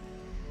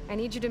 I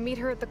need you to meet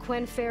her at the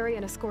Quen Ferry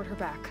and escort her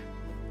back.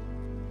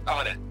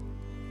 On it.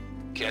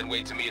 Can't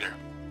wait to meet her.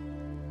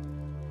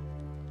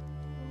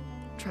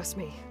 Trust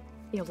me,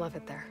 you'll love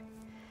it there.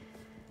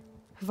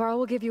 Varl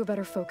will give you a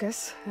better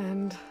focus,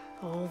 and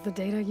all the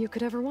data you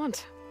could ever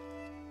want.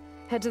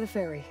 Head to the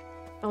ferry.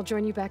 I'll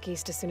join you back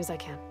east as soon as I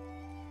can.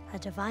 A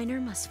diviner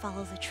must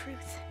follow the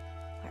truth,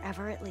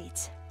 wherever it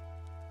leads.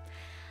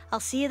 I'll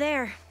see you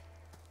there.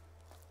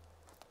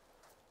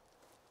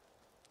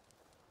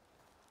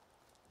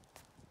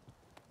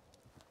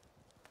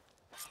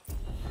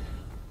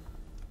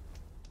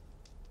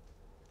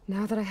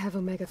 Now that I have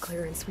Omega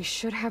clearance, we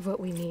should have what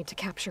we need to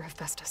capture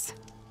Hephaestus.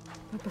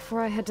 But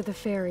before I head to the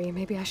ferry,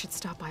 maybe I should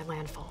stop by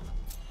Landfall.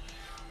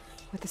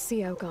 With the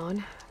CO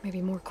gone,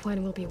 maybe more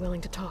Quen will be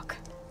willing to talk.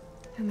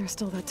 And there's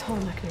still that tall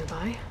neck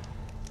nearby.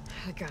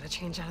 I gotta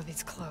change out of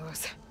these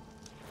clothes.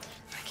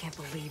 I can't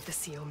believe the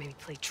CO made me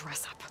play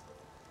dress up.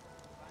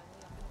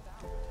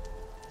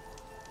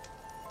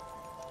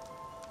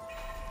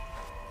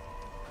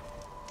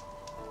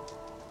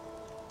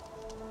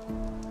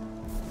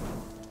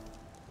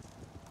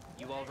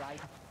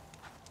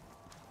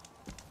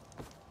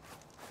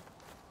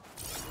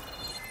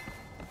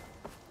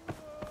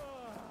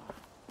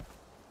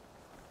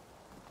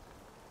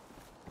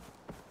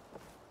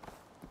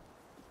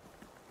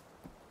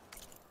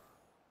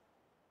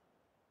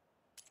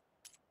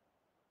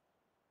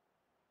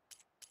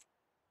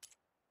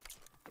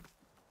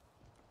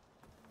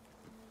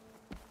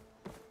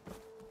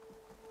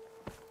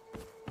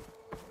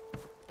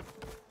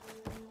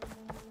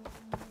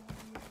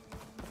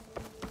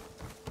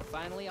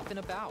 finally up and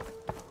about.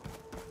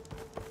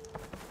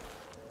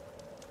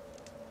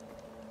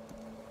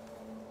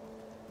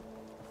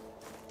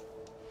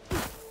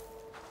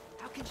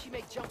 How can she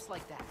make jumps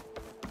like that?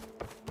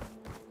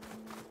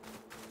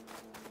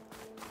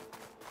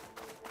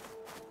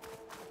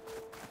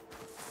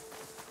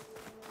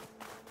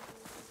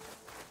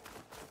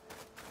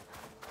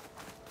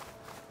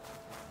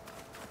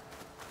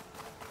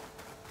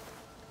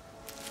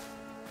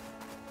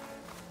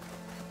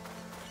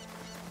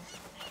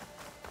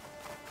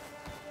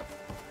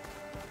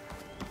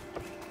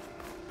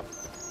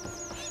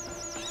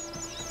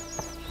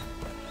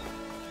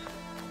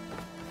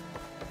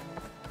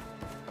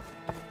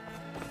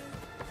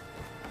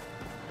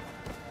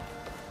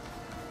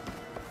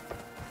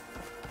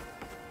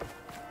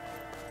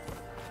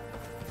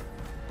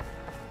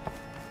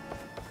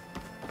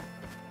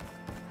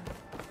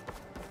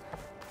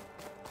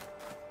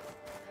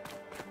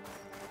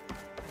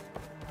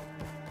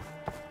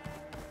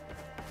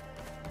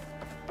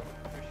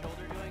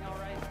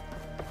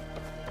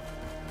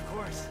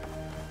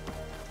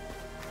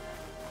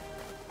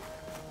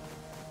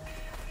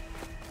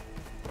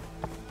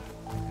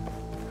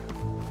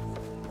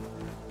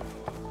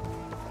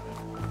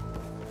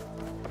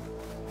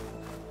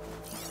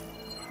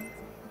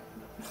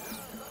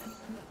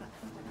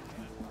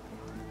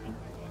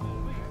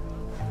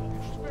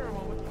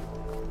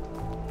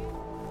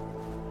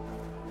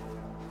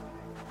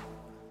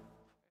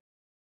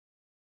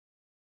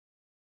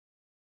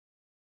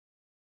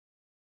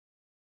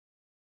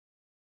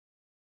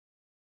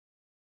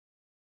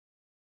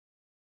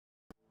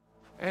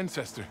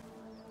 Ancestor,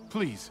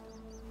 please.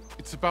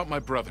 It's about my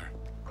brother.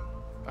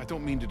 I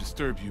don't mean to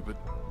disturb you, but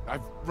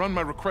I've run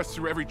my requests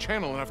through every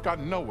channel and I've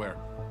gotten nowhere.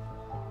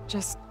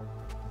 Just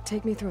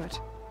take me through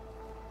it.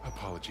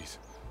 Apologies.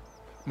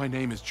 My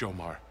name is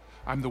Jomar.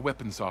 I'm the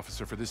weapons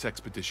officer for this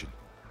expedition.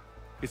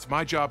 It's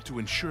my job to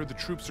ensure the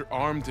troops are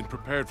armed and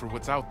prepared for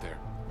what's out there.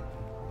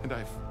 And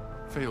I've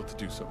failed to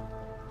do so.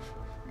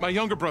 My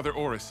younger brother,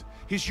 Oris,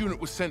 his unit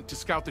was sent to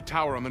scout the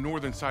tower on the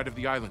northern side of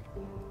the island.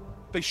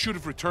 They should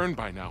have returned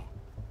by now.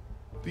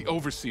 The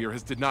Overseer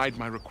has denied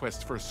my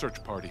request for a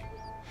search party,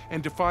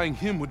 and defying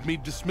him would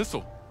mean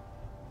dismissal.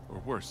 Or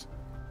worse.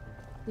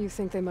 You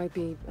think they might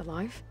be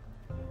alive?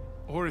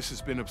 Oris has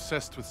been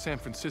obsessed with San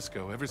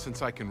Francisco ever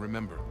since I can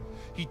remember.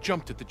 He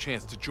jumped at the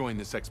chance to join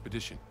this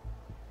expedition.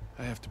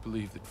 I have to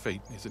believe that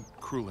fate isn't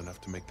cruel enough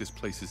to make this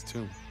place his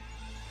tomb.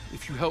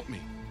 If you help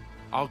me,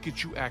 I'll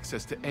get you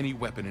access to any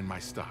weapon in my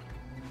stock.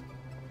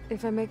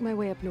 If I make my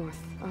way up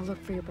north, I'll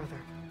look for your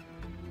brother.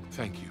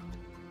 Thank you.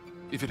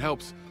 If it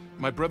helps,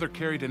 my brother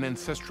carried an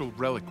ancestral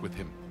relic with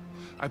him.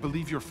 I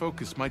believe your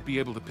focus might be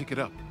able to pick it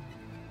up.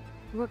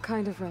 What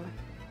kind of relic?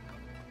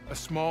 A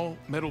small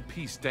metal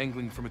piece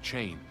dangling from a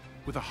chain,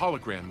 with a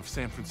hologram of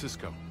San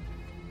Francisco.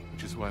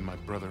 Which is why my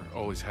brother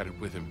always had it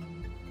with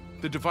him.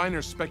 The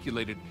diviners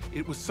speculated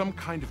it was some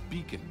kind of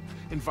beacon,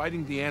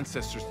 inviting the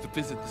ancestors to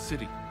visit the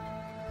city.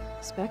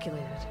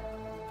 Speculated?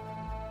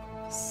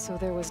 So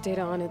there was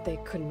data on it they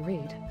couldn't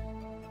read?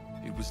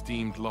 It was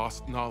deemed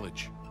lost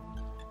knowledge.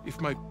 If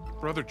my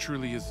brother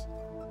truly is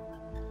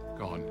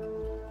gone,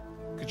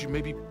 could you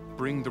maybe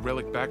bring the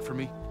relic back for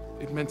me?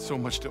 It meant so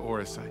much to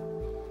Oris.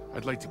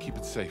 I'd like to keep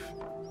it safe.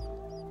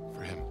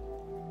 For him.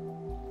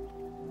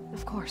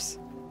 Of course.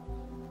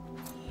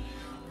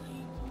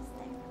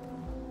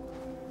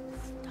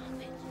 Stop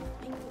it, you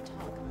big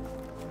talk.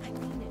 I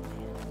mean it,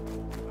 man.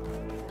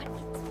 But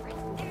it's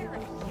right there.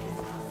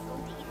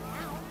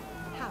 Now.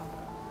 How?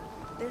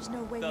 There's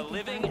no way the we can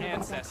living find a way back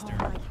ancestor.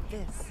 home like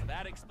this.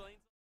 That explains.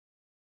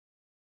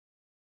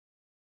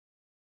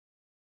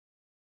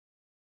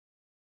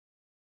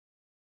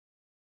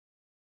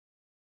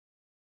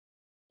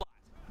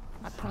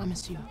 I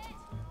promise you,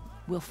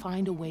 we'll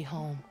find a way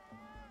home.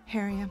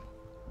 Harriam,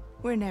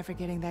 we're never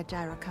getting that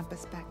gyro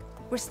compass back.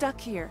 We're stuck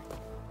here.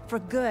 For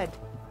good.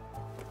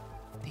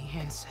 The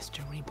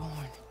ancestor reborn.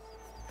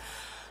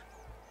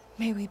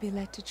 May we be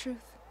led to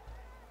truth.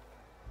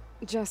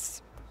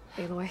 Just,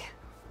 Aloy,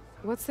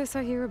 what's this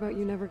I hear about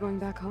you never going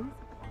back home?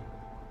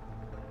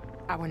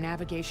 Our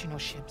navigational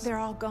ships. They're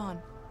all gone.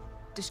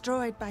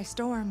 Destroyed by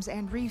storms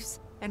and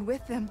reefs, and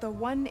with them the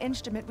one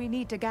instrument we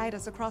need to guide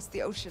us across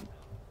the ocean.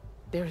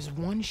 There is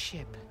one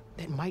ship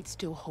that might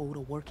still hold a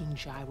working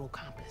gyro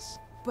compass.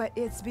 But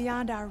it's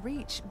beyond our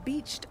reach,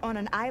 beached on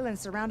an island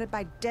surrounded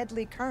by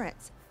deadly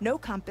currents. No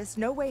compass,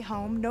 no way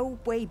home, no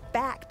way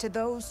back to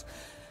those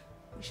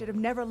we should have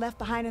never left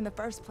behind in the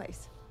first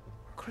place.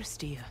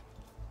 Christia.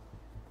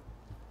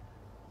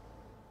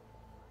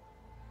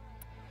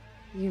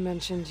 You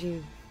mentioned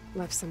you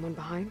left someone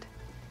behind?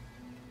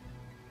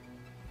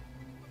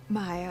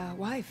 My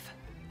wife,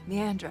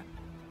 Neandra.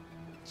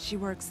 She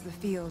works the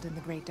field in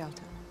the Great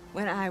Delta.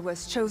 When I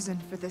was chosen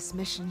for this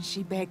mission,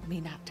 she begged me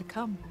not to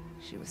come.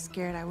 She was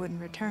scared I wouldn't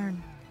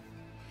return.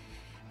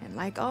 And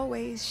like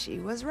always, she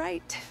was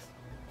right.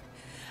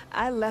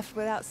 I left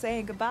without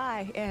saying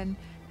goodbye, and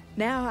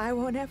now I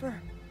won't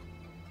ever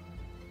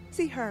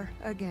see her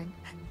again.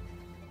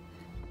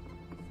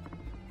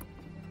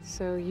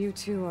 So you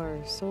two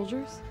are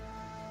soldiers?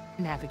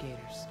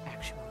 Navigators,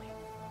 actually.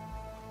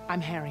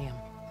 I'm Harriam,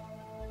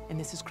 and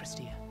this is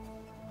Christia.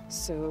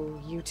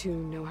 So you two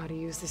know how to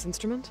use this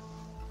instrument?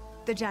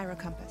 The gyro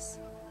compass.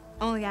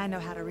 Only I know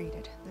how to read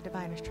it. The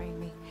diviners trained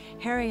me.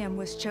 Harriam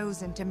was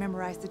chosen to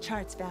memorize the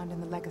charts found in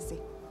the Legacy.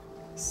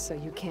 So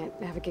you can't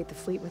navigate the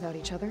fleet without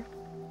each other?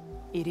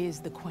 It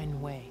is the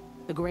Quen way.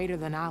 The greater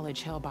the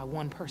knowledge held by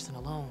one person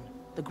alone,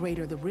 the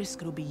greater the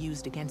risk it'll be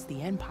used against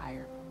the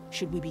Empire,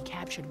 should we be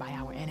captured by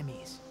our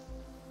enemies.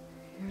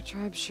 Your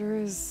tribe sure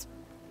is...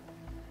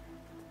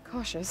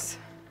 cautious.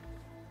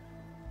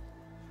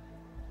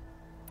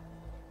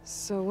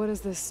 So what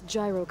is this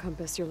gyro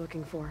compass you're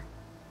looking for?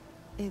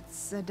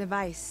 It's a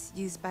device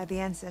used by the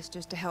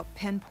ancestors to help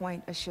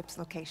pinpoint a ship's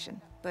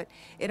location. But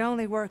it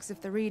only works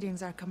if the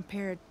readings are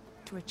compared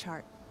to a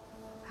chart.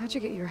 How'd you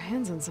get your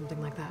hands on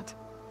something like that?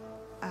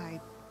 I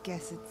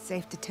guess it's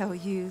safe to tell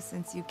you,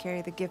 since you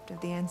carry the gift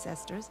of the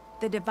ancestors.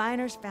 The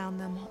diviners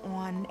found them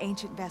on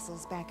ancient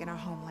vessels back in our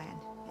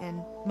homeland,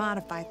 and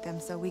modified them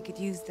so we could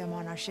use them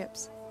on our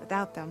ships.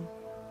 Without them,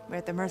 we're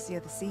at the mercy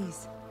of the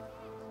seas.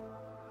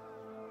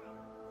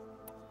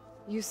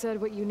 You said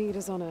what you need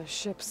is on a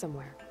ship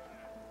somewhere.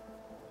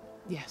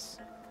 Yes.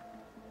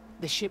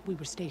 The ship we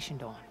were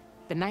stationed on.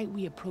 The night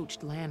we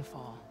approached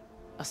landfall,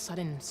 a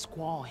sudden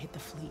squall hit the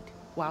fleet.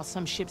 While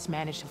some ships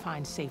managed to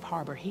find safe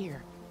harbor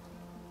here,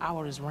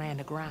 ours ran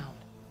aground.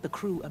 The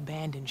crew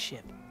abandoned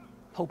ship,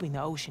 hoping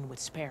the ocean would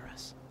spare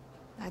us.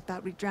 I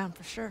thought we'd drown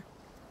for sure.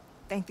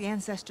 Thank the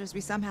ancestors,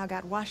 we somehow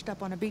got washed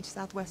up on a beach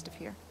southwest of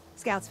here.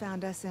 Scouts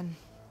found us and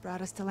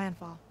brought us to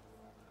landfall.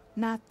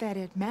 Not that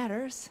it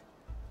matters.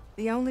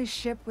 The only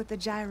ship with the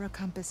gyro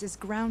compass is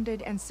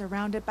grounded and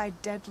surrounded by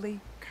deadly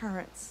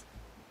currents.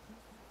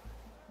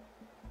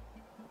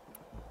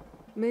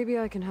 Maybe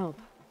I can help.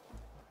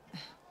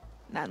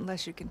 Not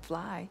unless you can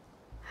fly.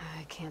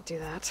 I can't do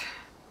that.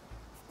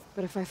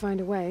 But if I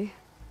find a way,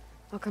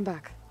 I'll come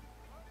back.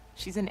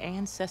 She's an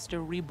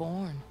ancestor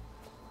reborn.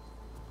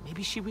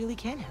 Maybe she really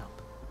can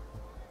help.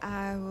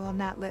 I will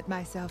not let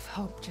myself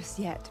hope just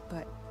yet,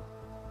 but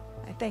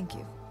I thank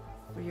you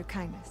for your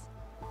kindness.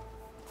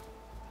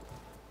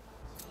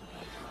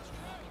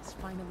 It's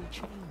finally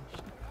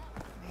changed.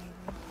 Maybe.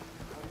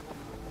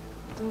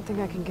 Don't think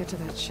I can get to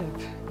that ship.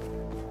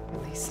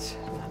 At least,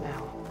 not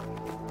now.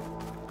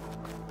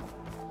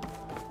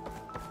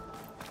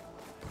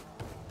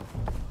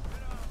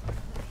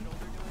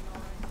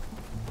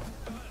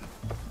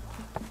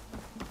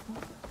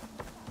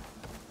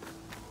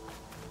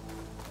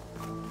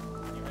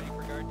 You ready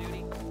for guard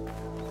duty?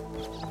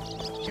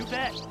 You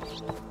bet!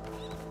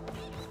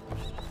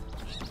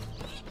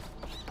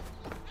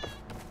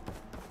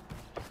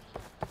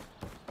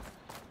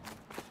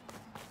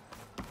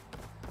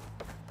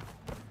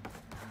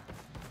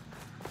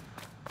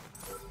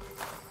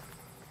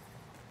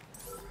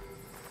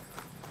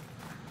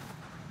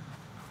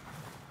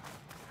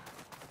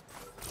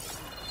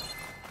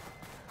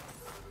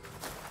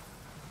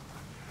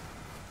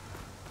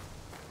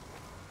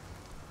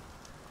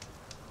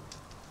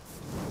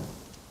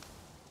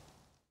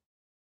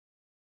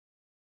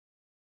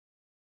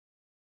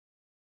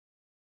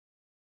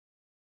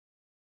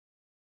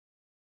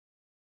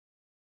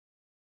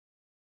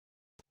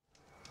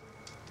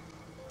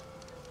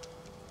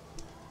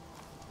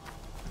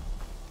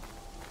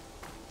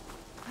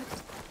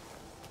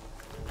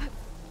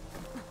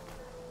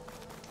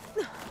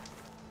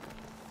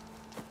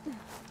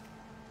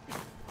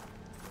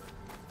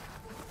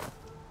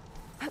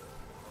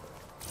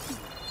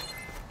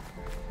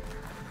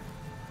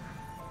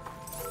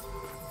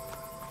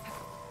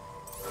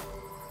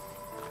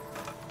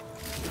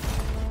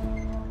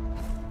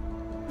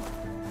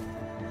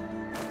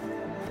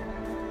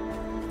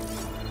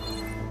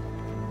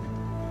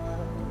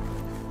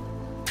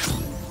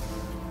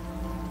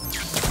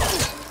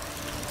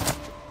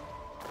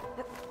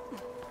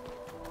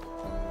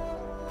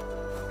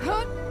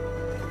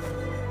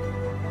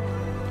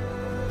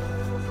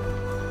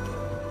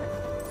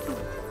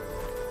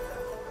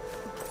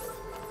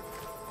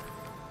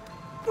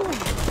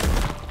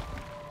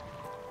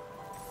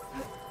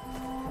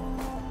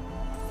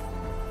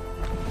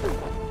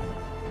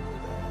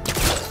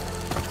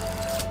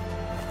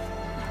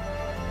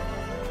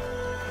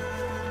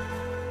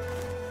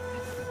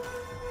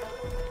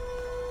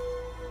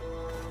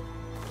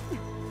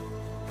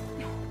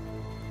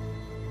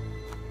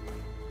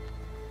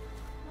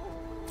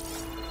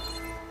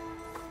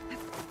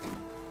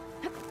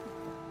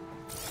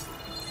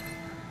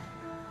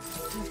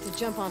 I have to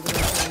jump onto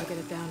this thing to get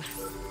it down.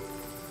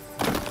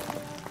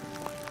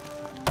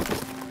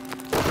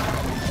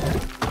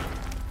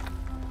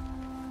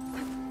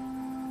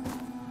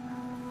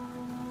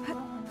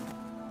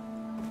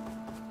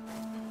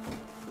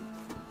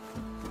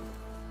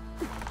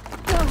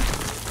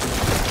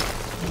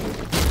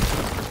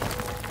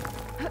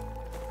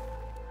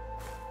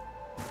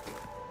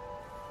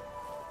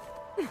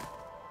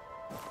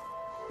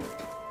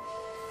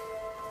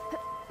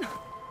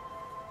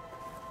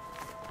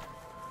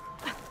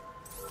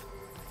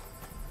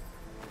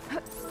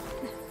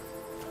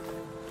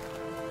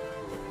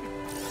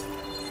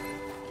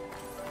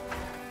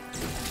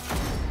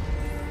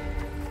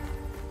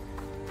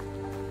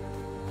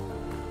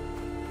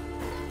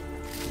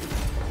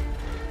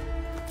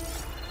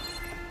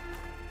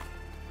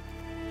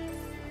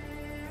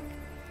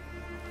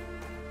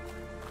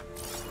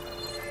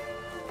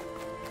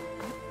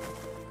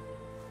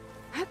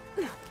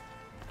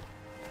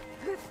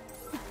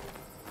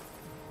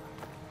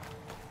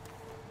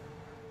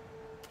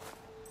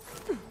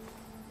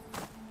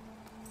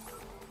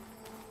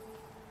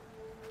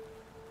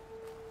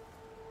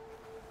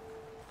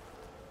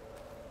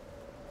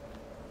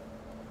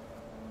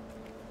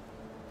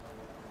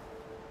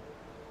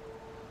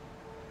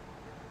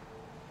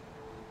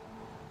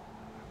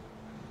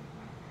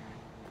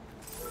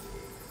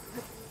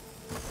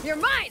 You're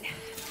mine!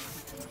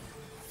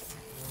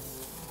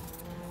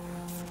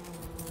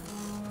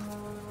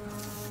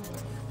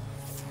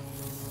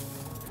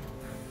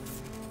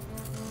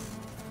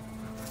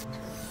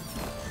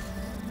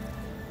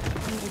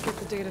 Need to get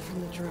the data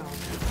from the drone.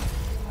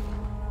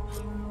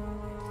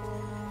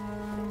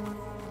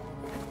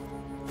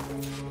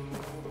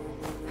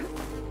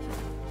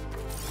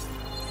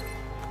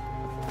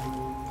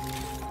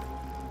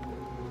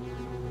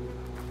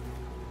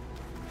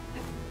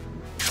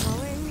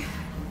 Going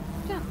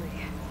gently.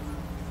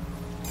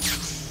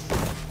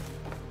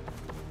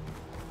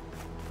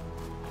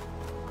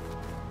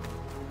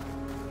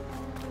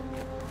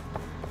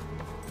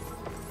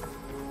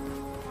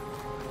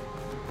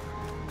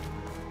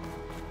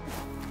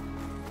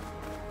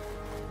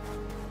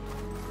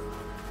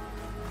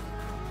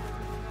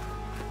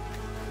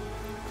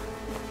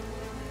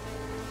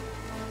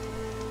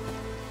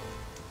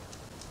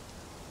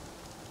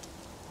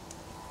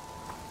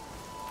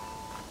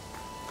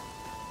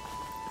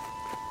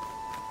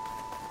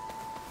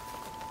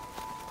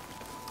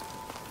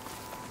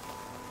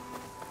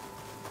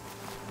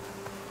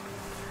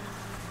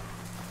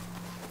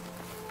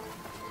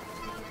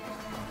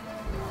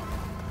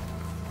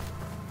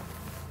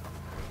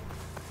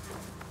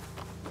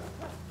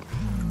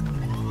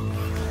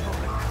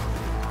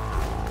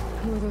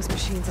 Who are those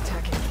machines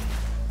attacking?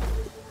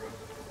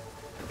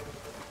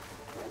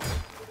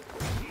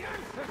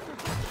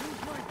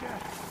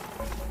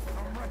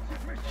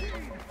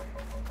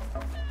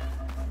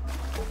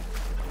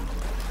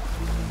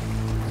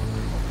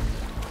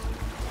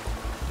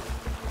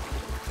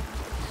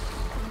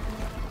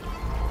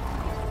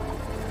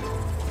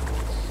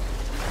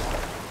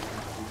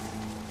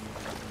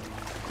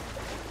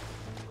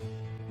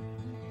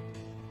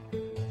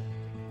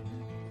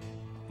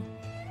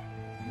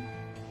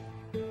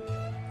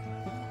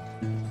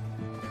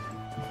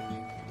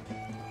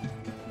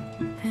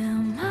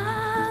 Am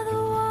I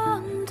the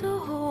one to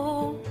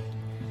hold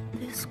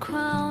this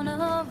crown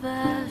of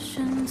ash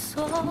and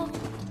salt?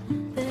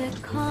 Their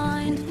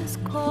kindness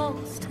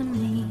calls to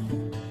me.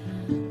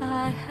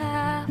 I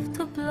have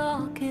to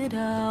block it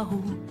out.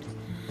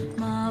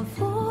 My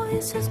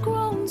voice has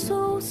grown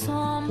so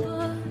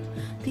somber.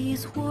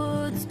 These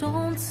words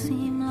don't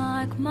seem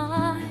like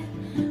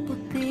mine,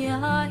 but the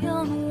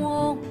iron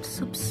won't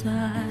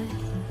subside.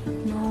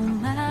 No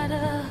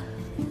matter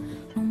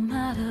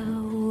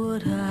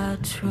what I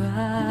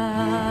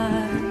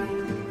try.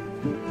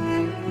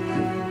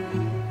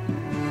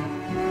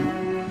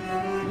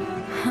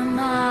 Am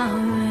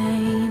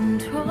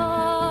I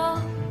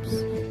raindrops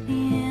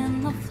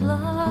in the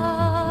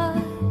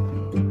flood?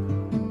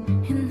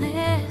 In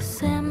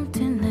this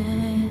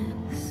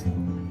emptiness,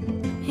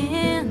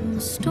 in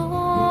the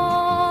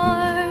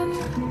storm.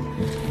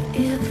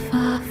 If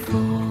I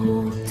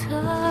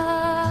falter,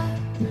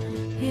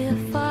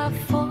 if I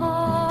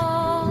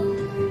fall,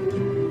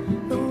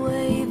 the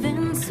wave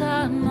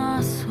inside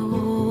my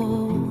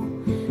soul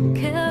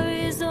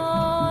carries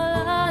all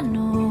I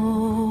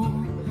know.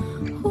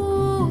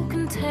 Who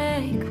can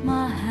take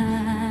my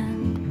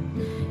hand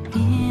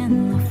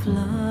in the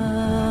flood?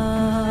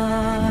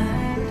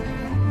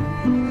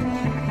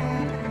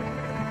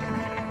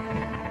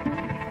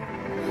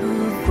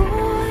 Her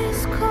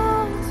voice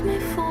calls me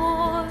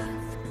forth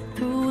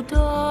through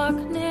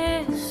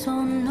darkness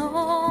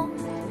unknown.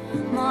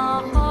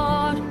 My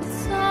heart with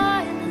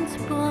silence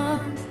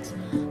burns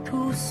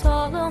through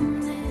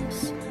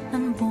solemnness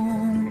and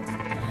bone.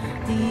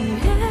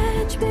 The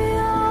edge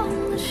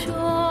beyond the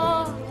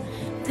shore,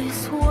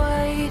 this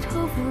weight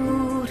of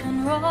root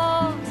and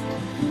rock.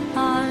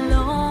 I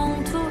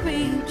long to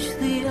reach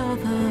the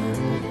other,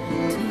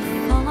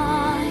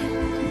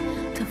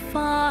 to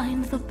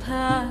find the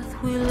path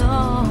we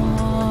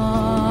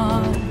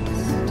lost.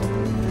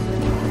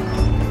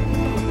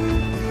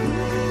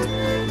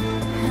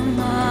 Am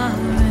I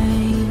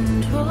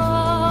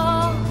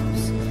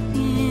raindrops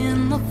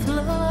in the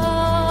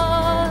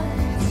flood?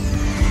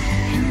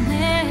 In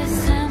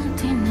this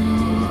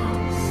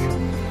emptiness,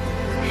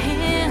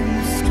 in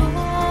the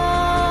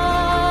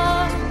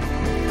storm.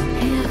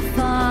 If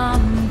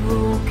I'm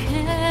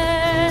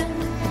broken,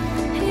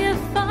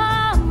 if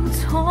I'm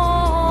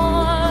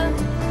torn,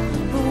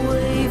 the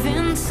wave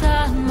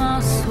inside my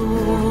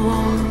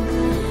soul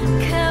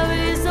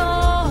carries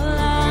all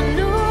I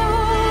know.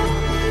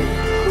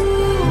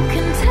 Who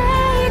can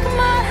take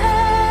my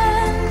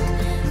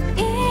hand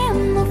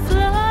in the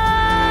flood?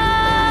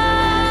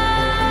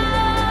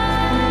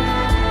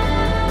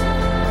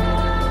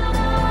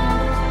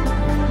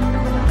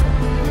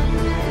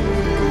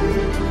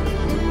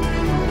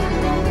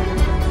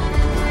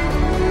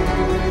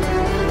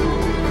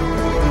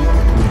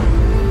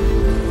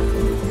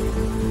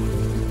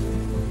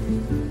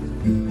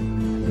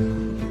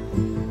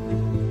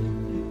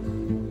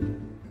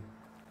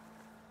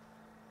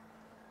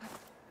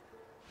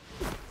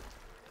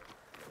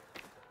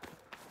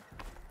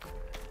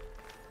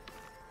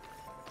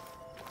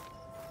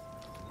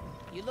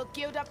 You look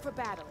geared up for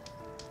battle.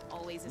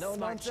 Always a No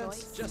smart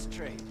nonsense, choice. just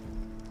trade.